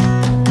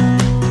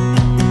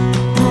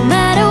 No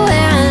matter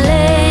where I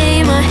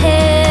lay my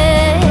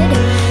head,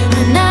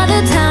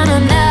 another town,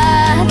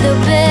 another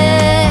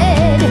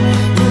bed.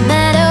 No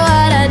matter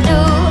what I do,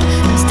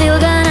 I'm still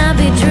gonna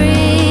be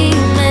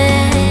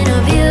dreaming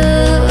of you.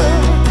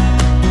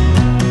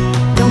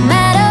 No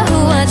matter who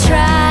I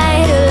try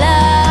to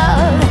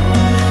love,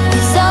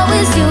 it's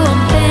always you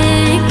I'm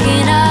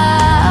thinking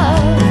of.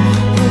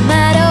 No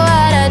matter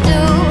what I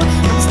do,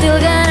 I'm still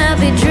gonna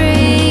be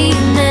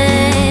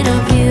dreaming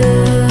of you.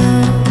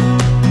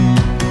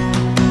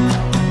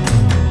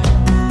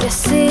 Your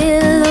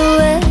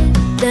silhouette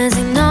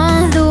dancing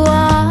on the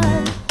wall.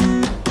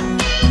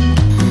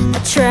 I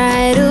try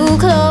to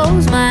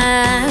close my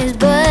eyes,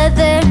 but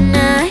then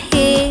I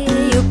hear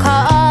you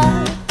call.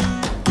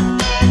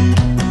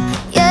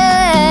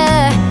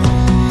 Yeah,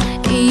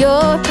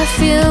 your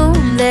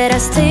perfume that I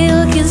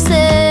still can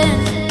stand.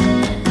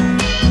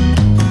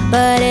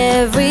 But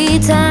every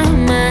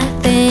time I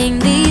think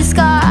these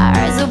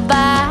scars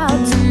about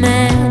to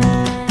mend.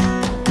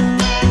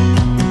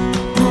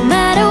 No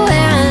matter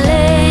where I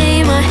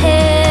lay my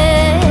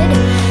head,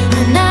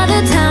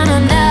 another town,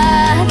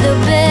 another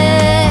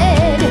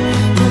bed.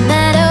 No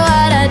matter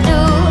what I do,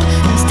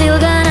 I'm still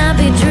gonna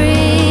be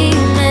dreaming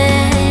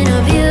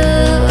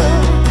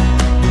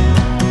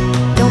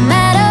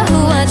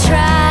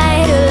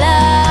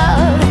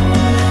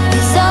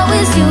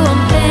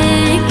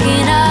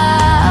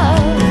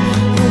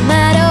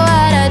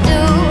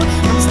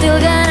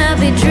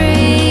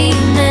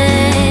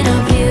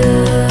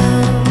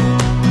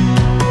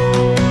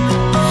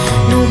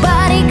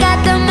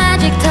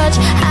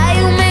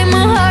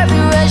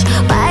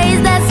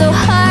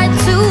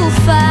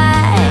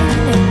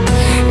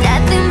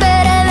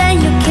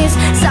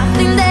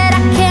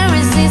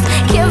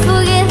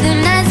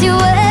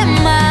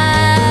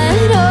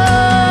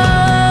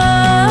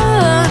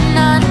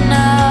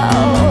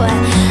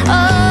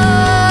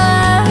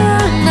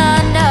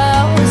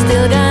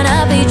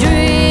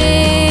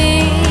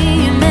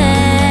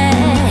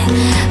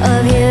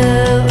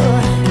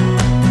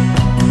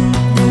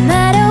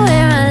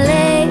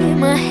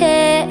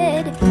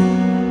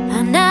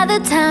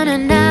time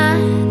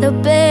another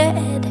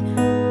bed.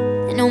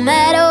 And no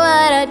matter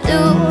what I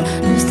do,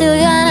 I'm still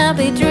gonna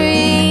be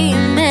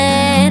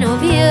dreaming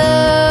of you.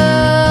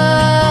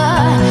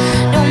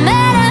 No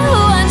matter who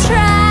I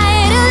try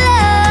to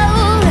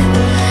love,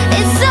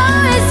 it's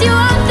always you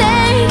I'm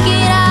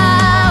thinking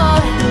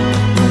of.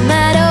 No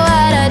matter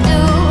what I do,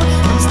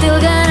 I'm still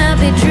gonna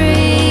be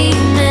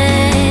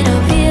dreaming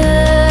of you.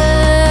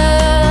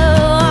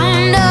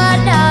 No,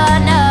 no,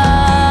 no.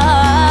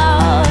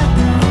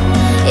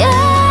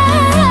 Yeah,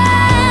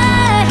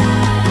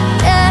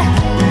 yeah.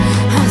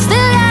 I'm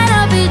still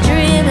gonna be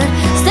dreaming,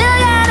 still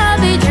gonna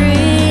be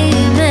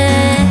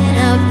dreaming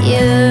of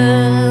you.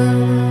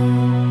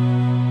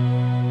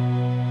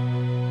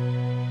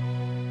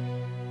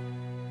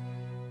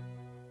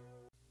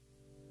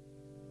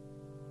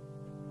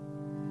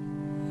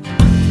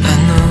 I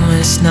know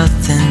it's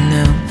nothing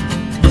new,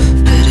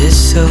 but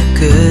it's so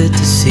good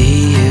to see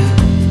you.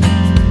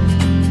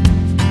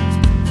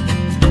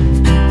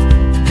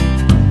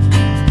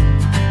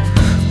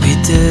 We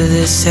do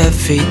this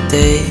every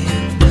day,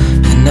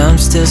 and I'm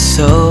still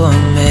so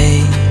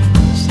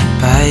amazed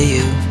by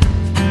you.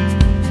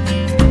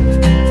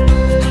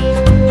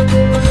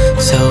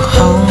 So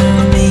hold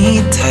me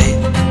tight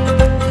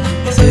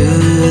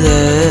through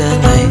the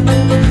night.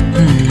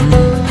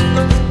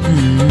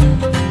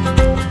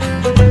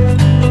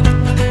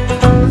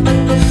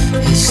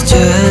 It's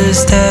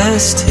just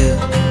us two,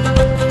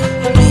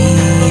 me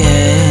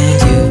and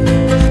you.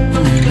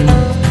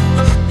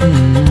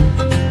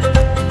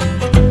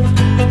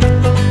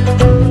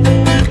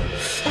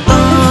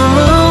 Oh,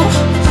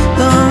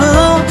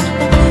 oh,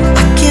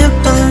 I can't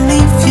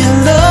believe you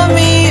love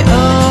me.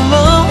 Oh,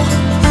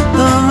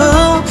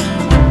 oh,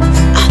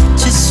 I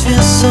just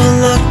feel so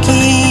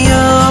lucky.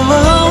 Oh,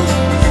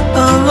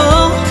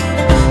 oh,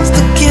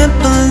 still can't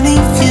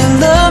believe you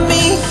love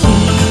me.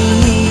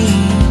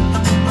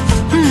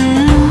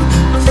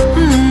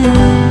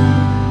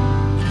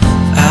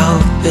 I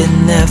hope it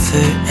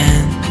never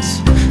ends,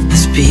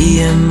 this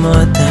being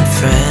more than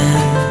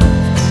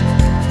friends,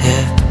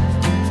 yeah.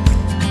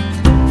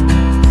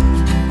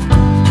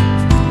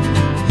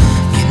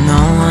 You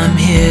know I'm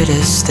here to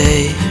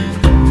stay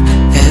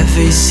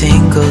every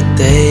single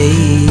day,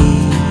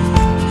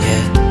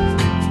 yeah.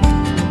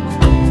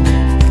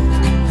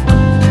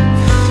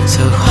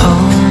 So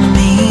hold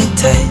me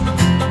tight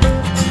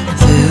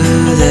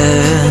through the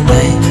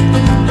night.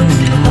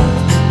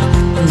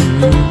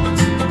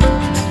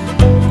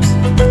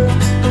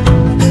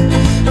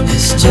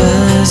 It's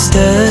just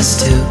us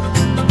two,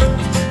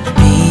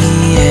 me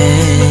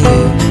and you.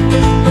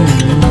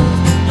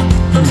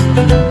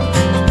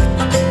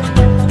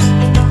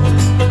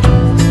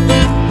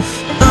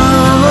 Oh,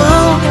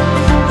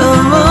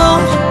 oh,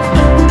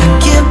 I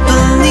can't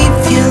believe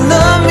you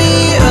love me.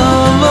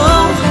 Oh,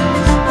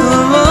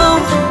 oh,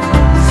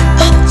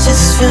 I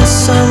just feel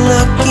so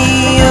lucky.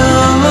 Oh,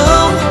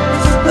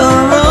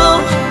 oh,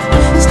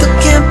 still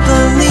can't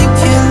believe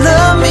you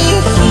love me.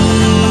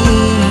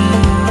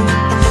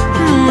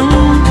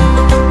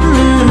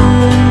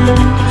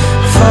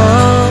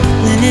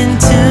 Falling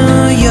into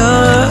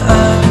your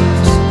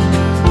arms,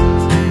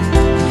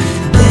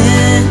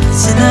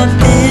 dancing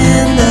up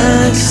in the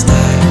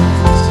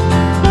stars.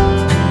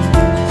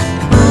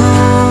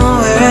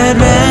 Nowhere I'd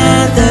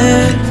rather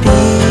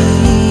be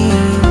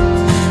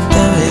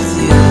than with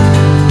you.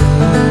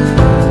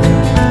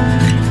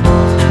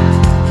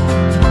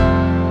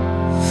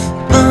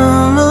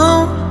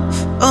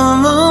 Oh,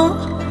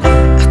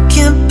 I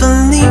can't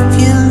believe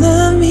you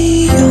love me.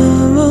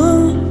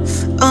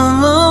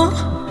 Oh,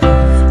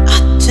 I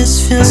just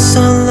feel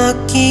so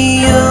lucky.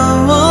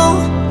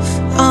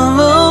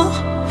 Oh,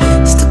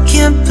 still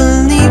can't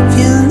believe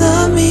you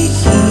love me.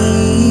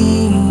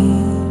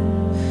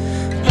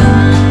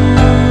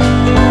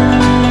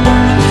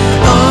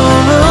 Oh,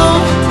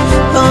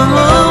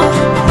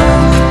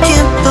 I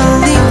can't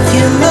believe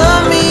you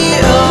love me.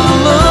 Oh,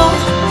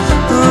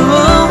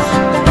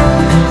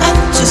 I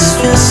just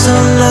feel so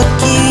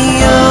lucky.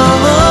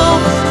 Oh,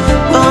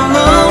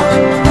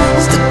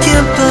 still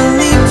can't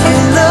believe you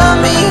love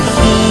me.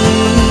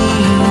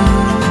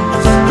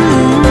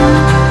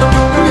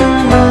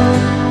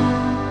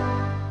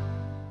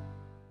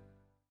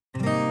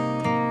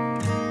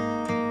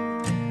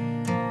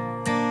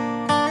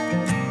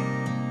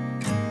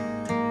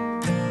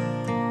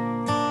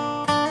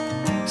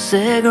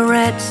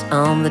 Cigarettes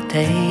on the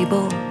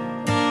table,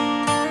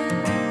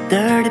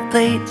 dirty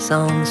plates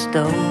on the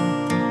stove.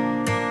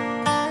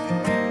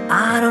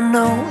 I don't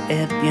know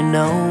if you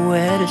know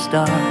where to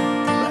start,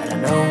 but I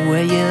know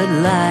where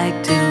you'd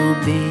like to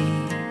be.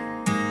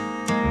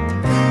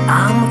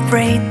 I'm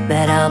afraid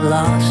that I've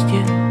lost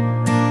you,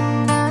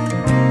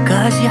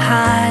 'cause you're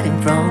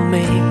hiding from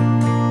me.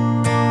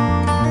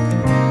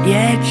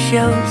 Yeah, it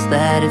shows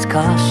that it's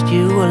cost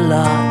you a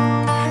lot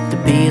to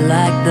be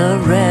like the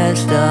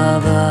rest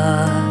of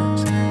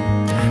us,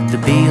 to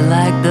be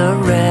like the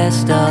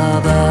rest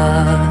of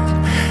us.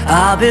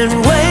 I've been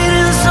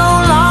waiting so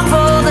long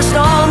for the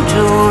storm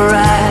to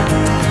arrive.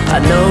 I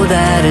know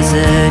that is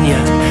in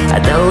you. I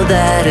know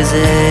that is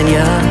in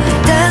you.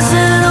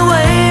 Dancing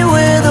away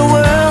with the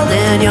world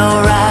in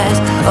your eyes.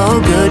 Oh,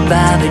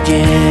 goodbye,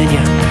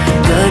 Virginia.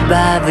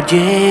 Goodbye,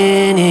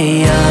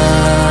 Virginia.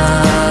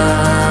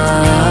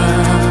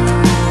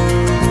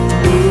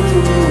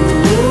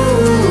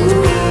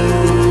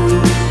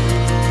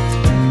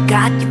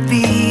 Got your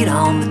feet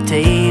on the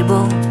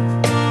table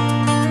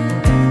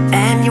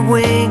and you're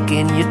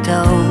winking your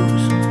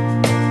toes.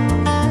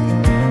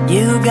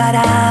 You got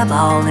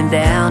eyeballing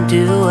down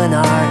to an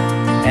art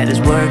that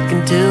is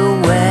working too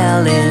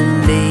well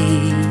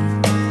indeed.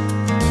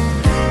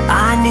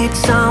 I need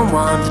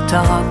someone to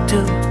talk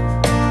to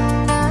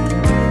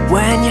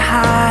when you're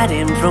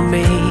hiding from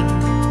me.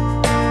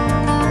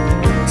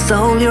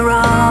 Sold your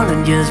all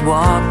and just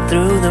walk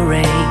through the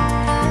rain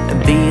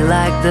and be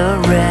like the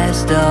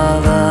rest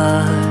of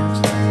us.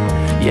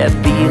 Yeah,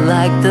 be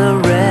like the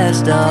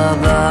rest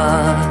of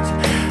us.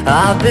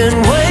 I've been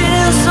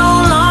waiting so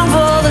long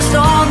for the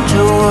storm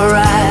to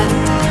arrive.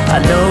 I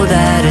know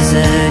that is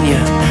in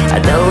you. I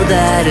know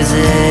that is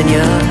in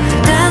you.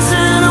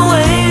 Dancing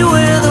away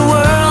with the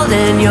world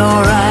in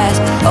your eyes.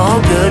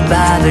 Oh,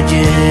 goodbye,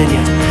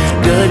 Virginia.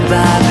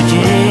 Goodbye,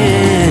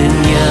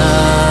 Virginia.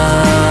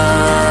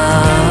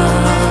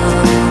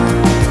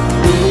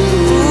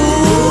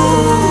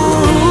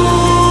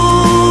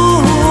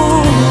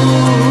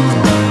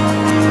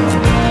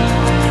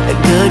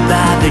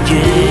 Goodbye,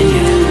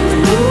 Virginia.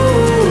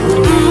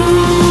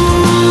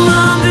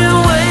 I've been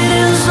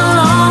waiting so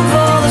long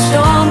for the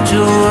storm to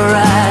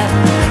arrive.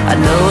 I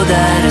know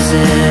that is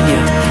in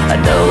you. I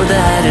know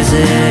that is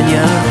in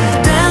you.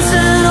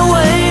 Dancing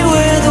away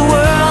with the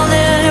world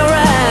in your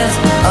eyes.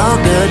 Oh,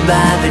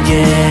 goodbye,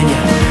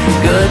 Virginia.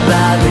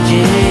 Goodbye,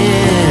 Virginia.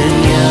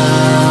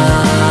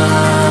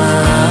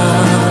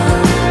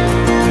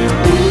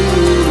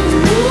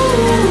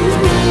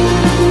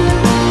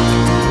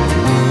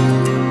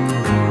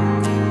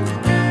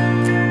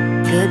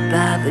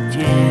 Goodbye,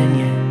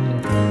 Virginia.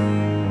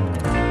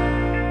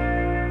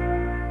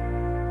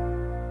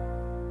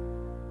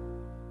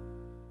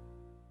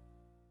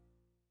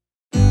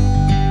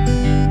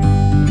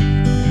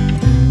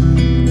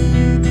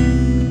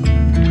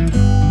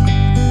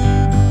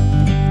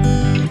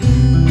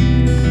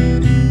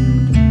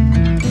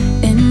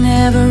 It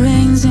never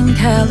rains in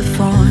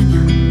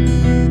California.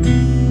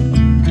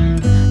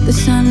 The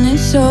sun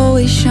is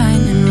always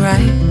shining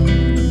bright.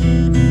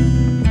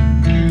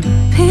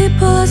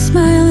 People are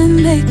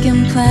smiling,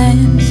 making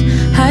plans,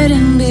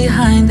 hiding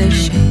behind their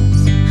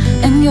shades,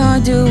 and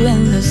you're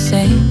doing the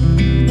same.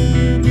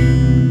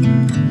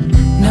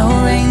 No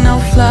rain, no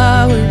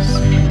flowers,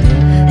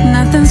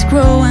 nothing's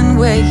growing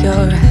where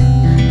you're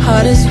at.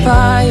 Heart is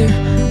fire,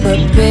 but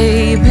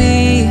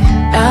baby,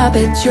 I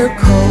bet you're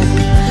cold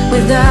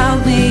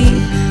without me,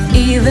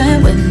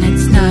 even when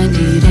it's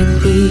 90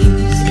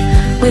 degrees.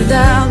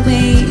 Without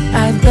me,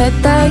 I bet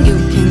that you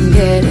can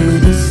get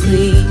any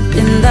sleep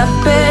in that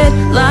bed,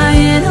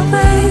 lying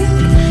awake.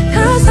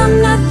 'Cause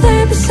I'm not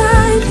there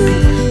beside you,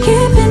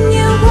 keeping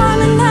you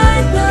warm and I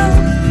know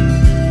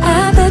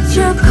I bet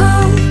you're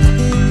cold.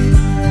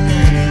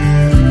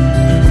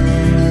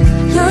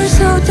 You're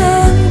so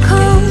damn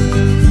cold.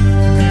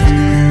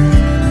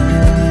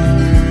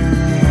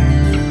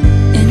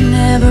 It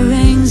never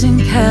rains in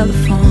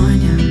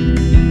California.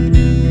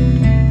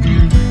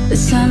 The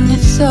sun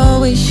is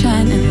always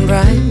shining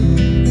bright.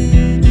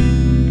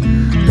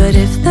 But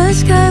if the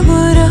sky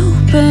would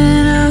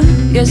open up,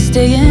 you're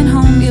staying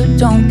home, you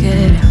don't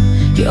get out.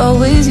 You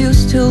always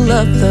used to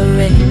love the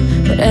rain,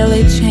 but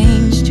LA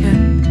changed you.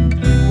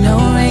 No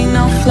rain,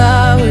 no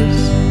flowers,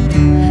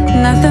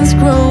 nothing's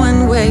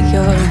growing where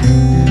you're at.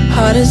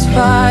 Heart is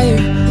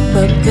fire,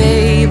 but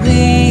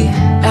baby,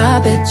 I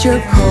bet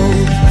you're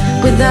cold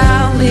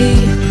without me,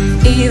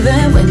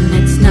 even when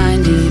it's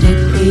 90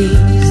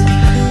 degrees.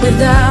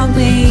 Without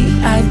me,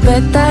 I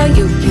bet that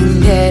you can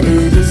get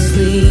any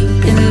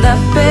sleep in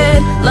that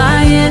bed,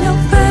 lying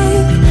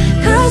awake.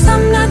 'Cause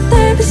I'm not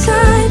there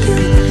beside you,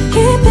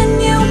 keeping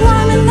you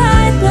warm and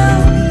I know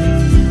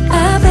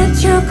I bet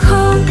you're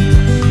cold.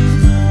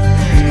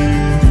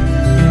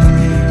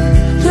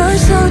 You're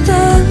so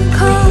damn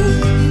cold.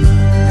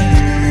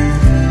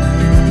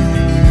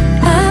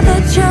 I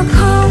bet you're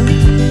cold.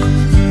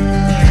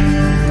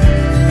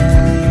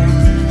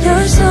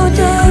 You're so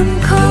damn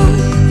cold.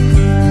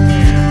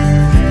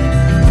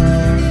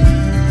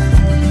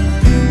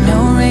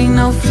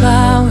 No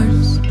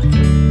flowers,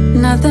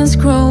 nothing's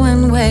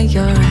growing where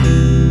you're at.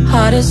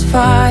 Heart is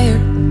fire,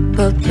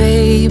 but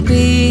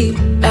baby,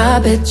 I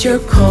bet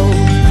you're cold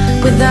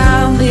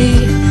without me,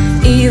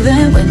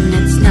 even when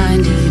it's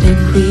 90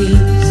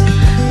 degrees.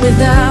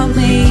 Without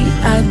me,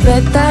 I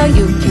bet that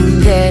you can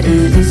get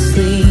any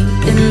sleep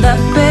in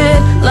that bed,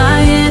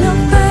 lying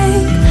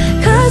awake.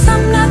 'Cause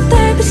I'm not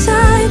there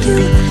beside you,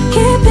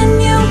 keeping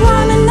you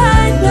warm and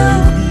I know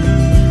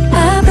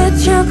I bet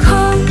you're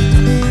cold.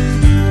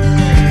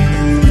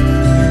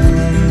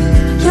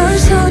 You're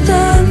so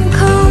damn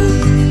cold.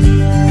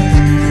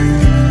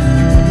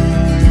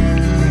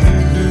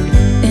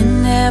 It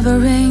never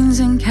rains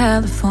in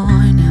California.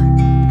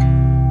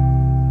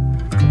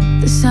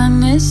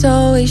 is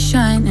always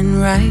shining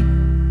right.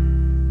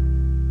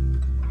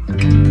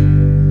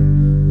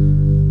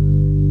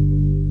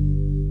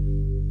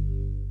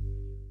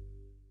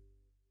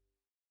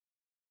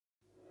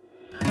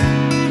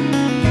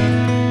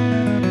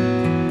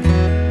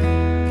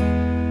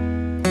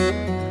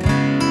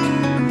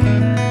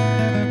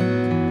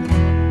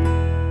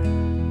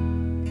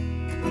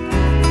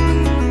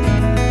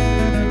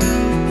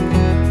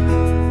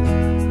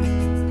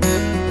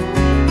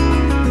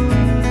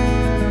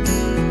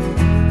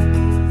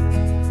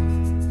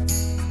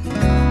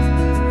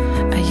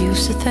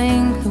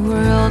 Think the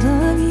world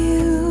of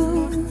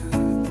you,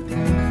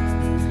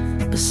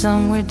 but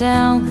somewhere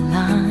down the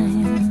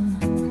line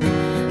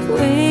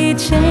we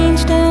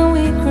changed and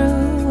we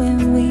grew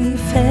and we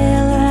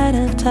fell out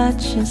of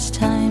touch as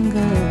time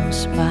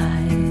goes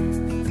by.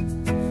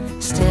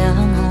 Still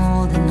I'm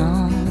holding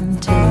on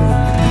to you.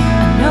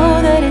 I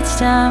know that it's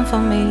time for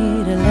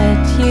me to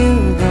let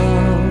you go.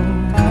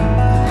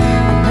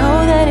 I know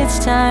that it's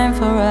time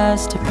for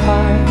us to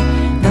part,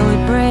 though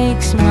it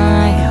breaks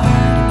my heart.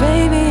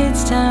 Baby,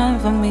 it's time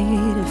for me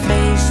to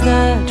face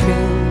the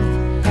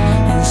truth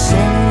and say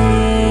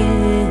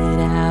it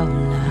out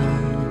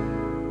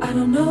loud. I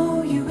don't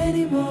know you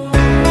anymore.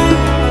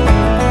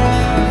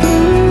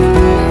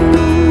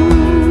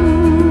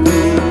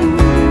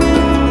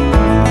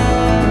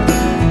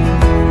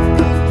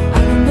 I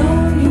don't know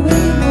you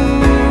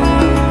anymore,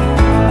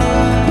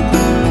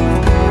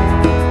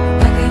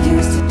 like I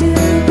used to do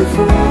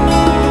before.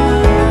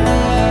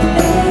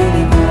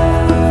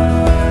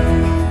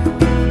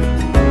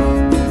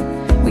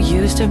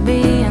 To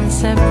be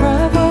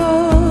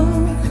inseparable,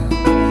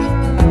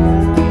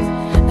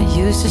 I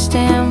used to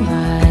stand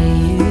by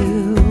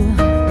you.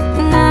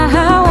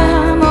 Now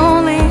I'm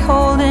only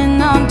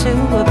holding on to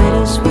a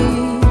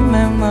bittersweet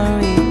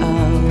memory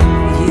of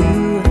you.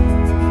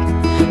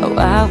 Oh,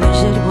 I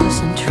wish it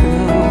wasn't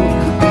true.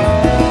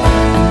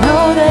 I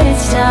know that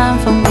it's time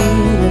for me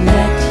to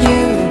let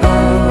you go.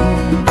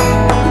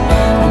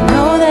 I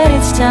know that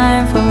it's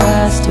time for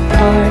us to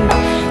part,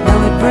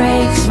 though it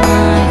breaks my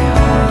heart.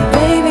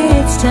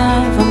 It's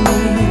time for me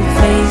to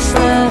face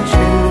the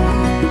truth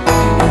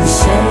and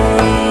say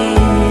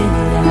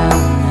it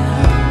out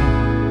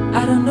loud. I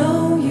don't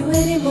know you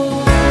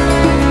anymore.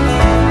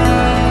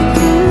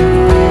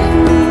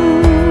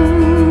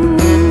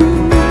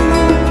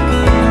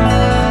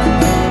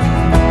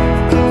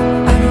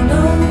 I don't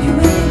know you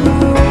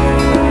anymore,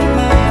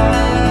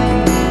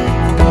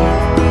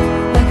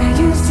 like I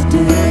used to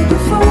do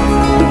before.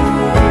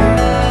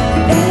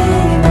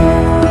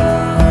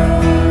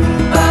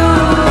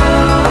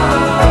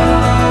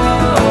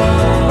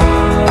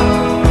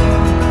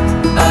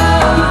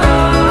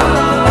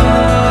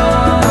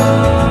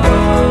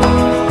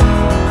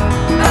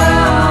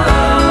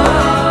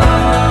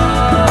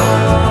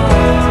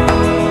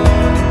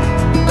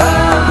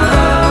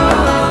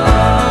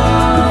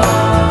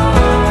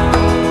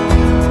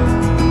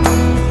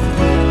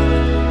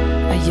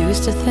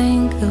 To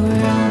think the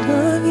world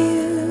of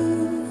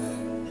you,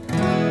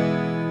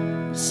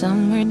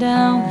 somewhere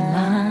down the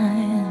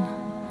line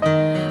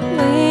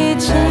we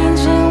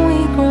change and we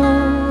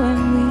grow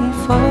and we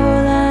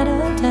fall out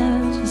of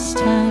touch as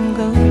time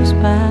goes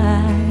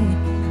by.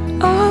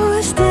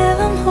 Oh, still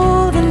I'm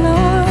holding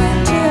on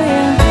to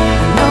you.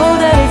 I know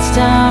that it's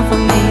time for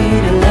me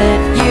to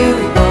let you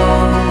go.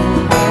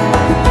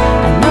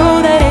 I know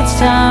that it's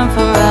time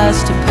for us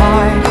to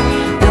part,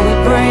 though it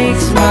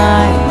breaks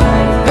my heart.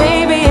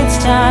 It's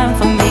time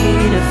for me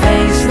to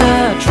face the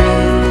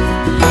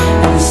truth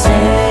and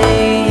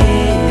say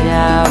it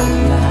out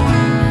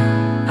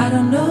loud. I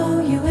don't know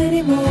you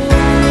anymore.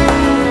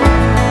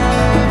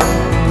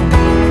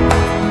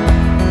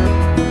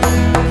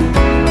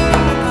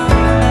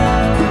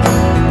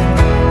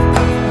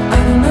 I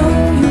don't know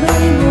you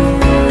anymore.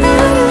 I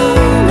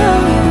don't know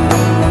you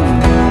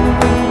anymore,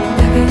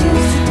 like I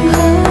used to do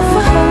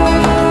before.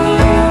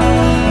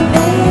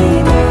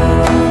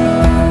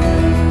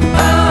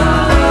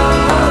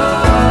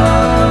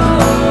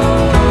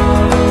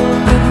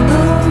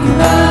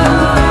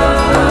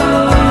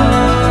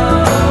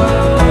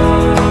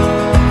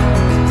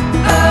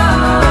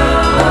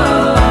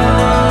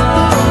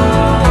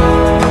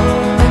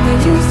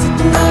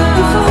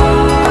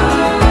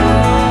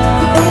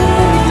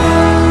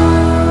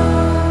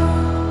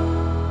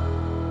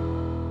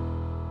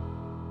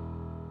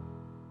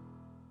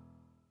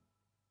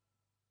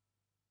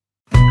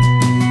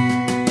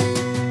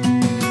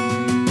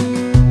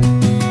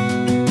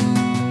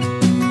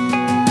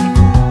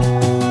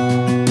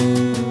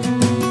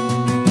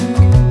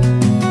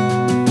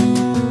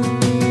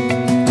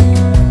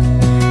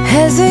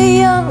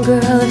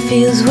 Girl, it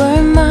feels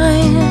we're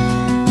mine.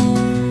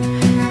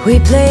 We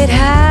played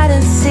hide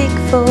and seek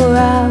for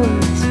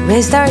hours,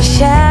 raised our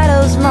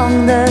shadows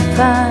among the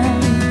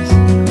pines.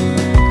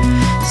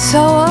 So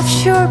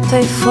offshore,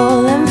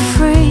 playful and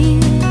free,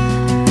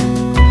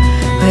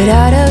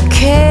 without a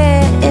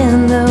care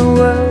in the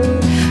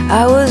world.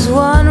 I was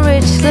one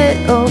rich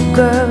little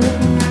girl,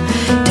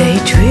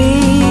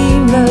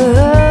 daydreamer,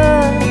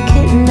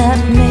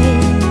 kidnapped me.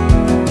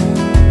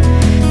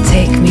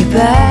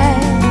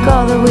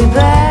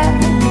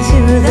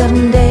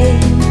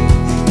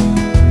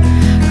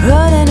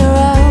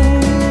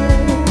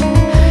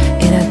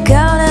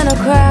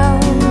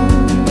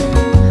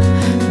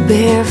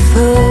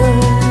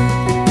 barefoot.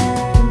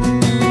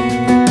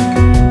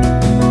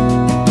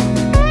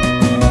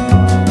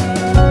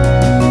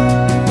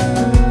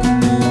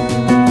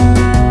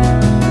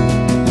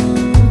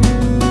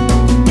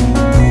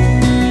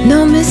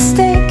 No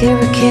mistake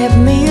ever kept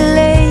me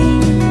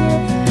late.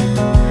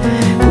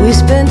 We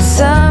spent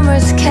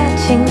summers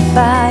catching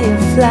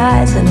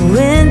fireflies and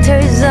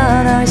winters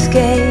on our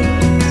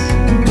skates.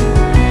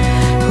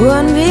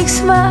 One big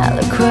smile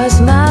across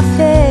my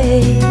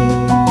face.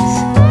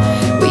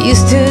 We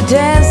used to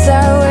dance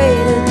our way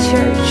to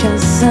church on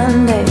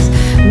Sundays.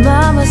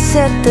 Mama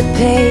set the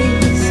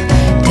pace.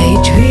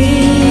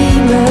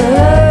 Daydreamer,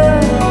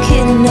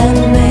 kitten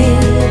and